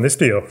you on this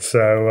deal.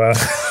 So,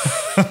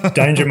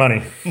 danger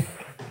money.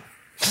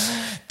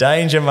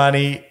 Danger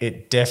money,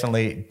 it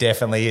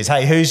definitely is.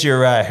 Hey, who's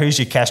your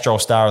Castrol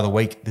star of the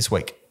week this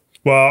week?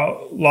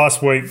 Well,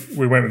 last week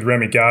we went with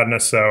Remy Gardner,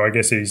 so I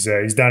guess he's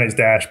done his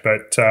dash.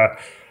 But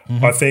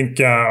I think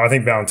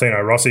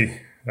Valentino Rossi.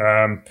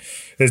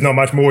 There's not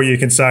much more you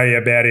can say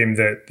about him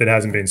that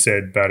hasn't been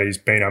said, but he's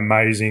been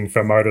amazing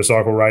for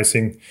motorcycle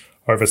racing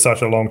over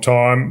such a long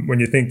time. When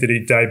you think that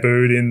he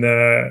debuted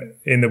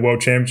in the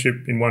World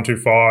Championship in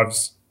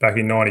 125s back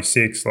in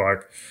 '96, like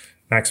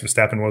Max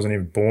Verstappen wasn't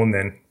even born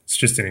then. It's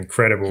just an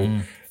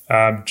incredible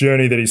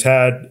journey that he's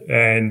had,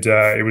 and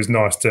it was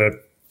nice to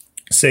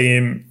see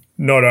him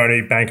not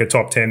only bank a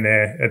top 10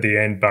 there at the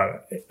end,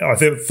 but I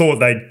thought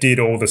they did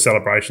all the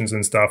celebrations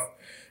and stuff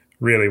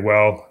really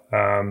well.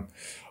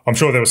 I'm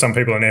sure there were some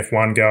people in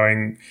F1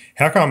 going,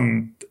 how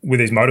come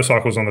with these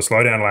motorcycles on the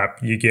slowdown lap,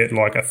 you get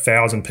like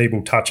 1,000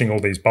 people touching all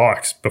these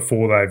bikes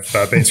before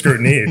they've been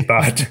scrutineered?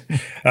 But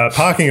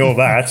parking all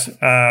that,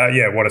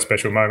 what a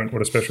special moment,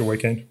 what a special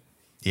weekend.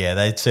 Yeah,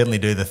 they certainly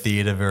do the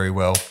theatre very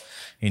well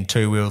in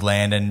two-wheeled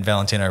land, and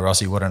Valentino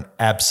Rossi, what an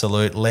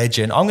absolute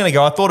legend. I'm going to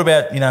go, I thought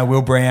about,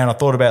 Will Brown, I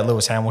thought about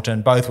Lewis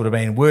Hamilton, both would have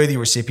been worthy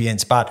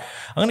recipients, but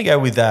I'm going to go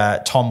with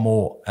Tom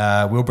Moore,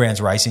 Will Brown's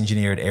race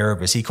engineer at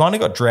Erebus. He kind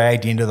of got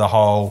dragged into the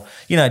whole,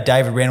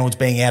 David Reynolds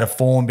being out of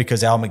form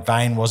because Al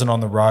McVeigh wasn't on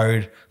the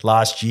road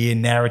last year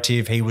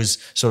narrative. He was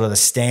sort of the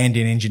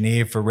stand-in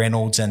engineer for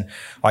Reynolds, and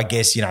I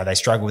guess, they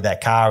struggled with that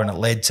car, and it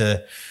led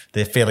to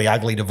the fairly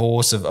ugly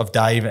divorce of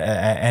Dave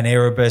and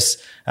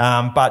Erebus.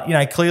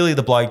 But, clearly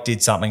the bloke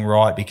did something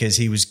right because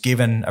he was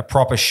given a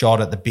proper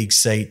shot at the big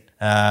seat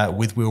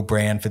with Will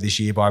Brown for this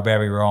year by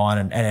Barry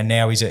Ryan, and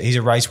now he's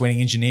a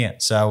race-winning engineer.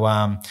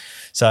 So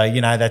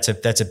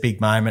that's a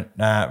big moment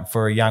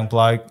for a young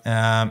bloke,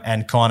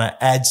 and kind of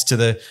adds to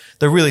the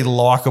really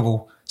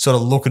likeable sort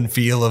of look and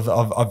feel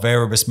of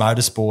Erebus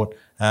Motorsport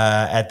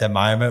at the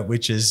moment,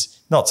 which is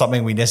not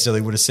something we necessarily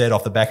would have said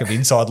off the back of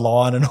Inside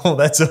Line and all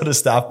that sort of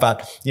stuff.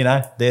 But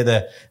they're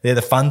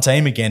the fun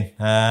team again,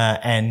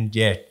 and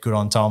yeah, good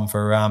on Tom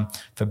for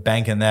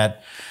banking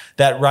that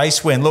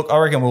race win. Look, I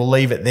reckon we'll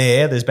leave it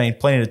there. There's been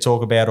plenty to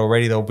talk about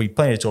already. There'll be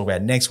plenty to talk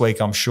about next week,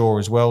 I'm sure,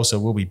 as well. So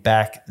we'll be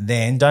back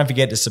then. Don't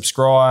forget to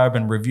subscribe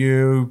and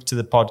review to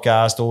the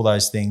podcast. All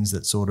those things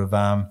that sort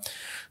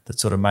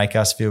of make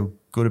us feel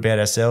good about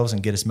ourselves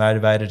and get us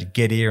motivated to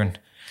get here and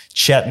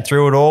chatting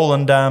through it all,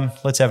 and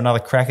let's have another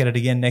crack at it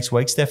again next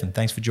week, Stefan.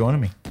 Thanks for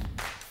joining me.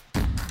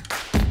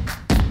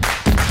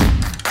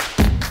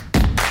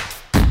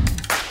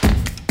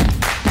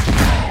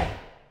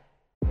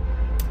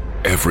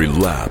 Every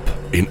lap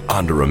in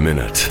under a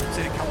minute.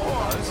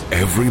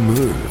 Every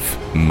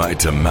move made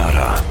to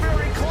matter.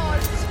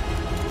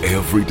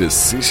 Every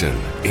decision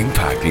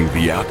impacting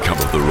the outcome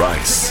of the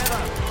race.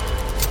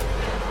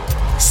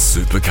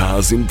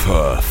 Supercars in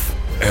Perth.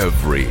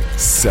 Every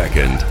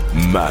second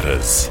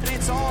matters.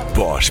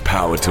 Bosch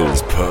Power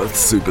Tools Perth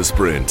Super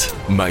Sprint,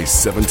 May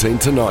 17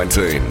 to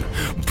 19.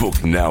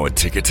 Book now at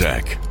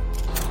Ticketek.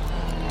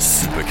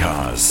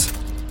 Supercars.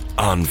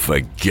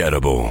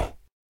 Unforgettable.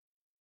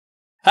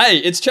 Hey,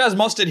 it's Chaz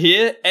Mostert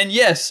here, and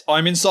yes,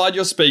 I'm inside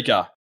your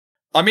speaker.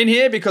 I'm in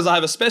here because I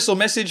have a special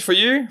message for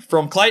you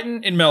from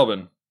Clayton in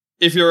Melbourne.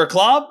 If you're a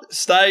club,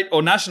 state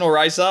or national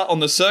racer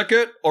on the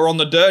circuit or on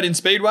the dirt in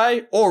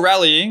Speedway or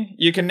rallying,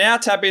 you can now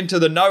tap into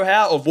the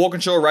know-how of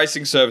Walkinshaw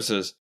Racing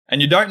Services,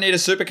 and you don't need a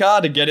supercar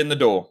to get in the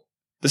door.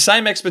 The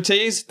same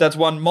expertise that's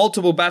won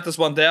multiple Bathurst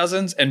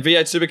 1000s and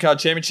V8 Supercar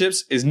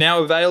Championships is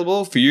now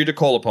available for you to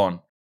call upon.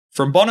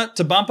 From bonnet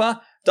to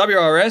bumper,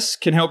 WRS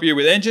can help you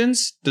with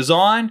engines,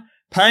 design,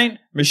 paint,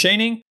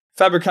 machining,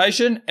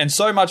 fabrication, and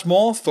so much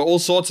more for all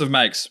sorts of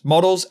makes,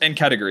 models, and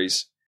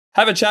categories.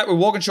 Have a chat with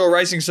Walkinshaw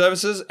Racing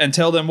Services and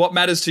tell them what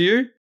matters to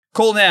you.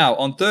 Call now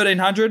on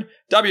 1300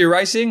 W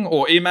Racing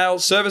or email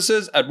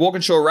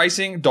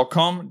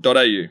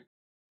services@walkinshawracing.com.au.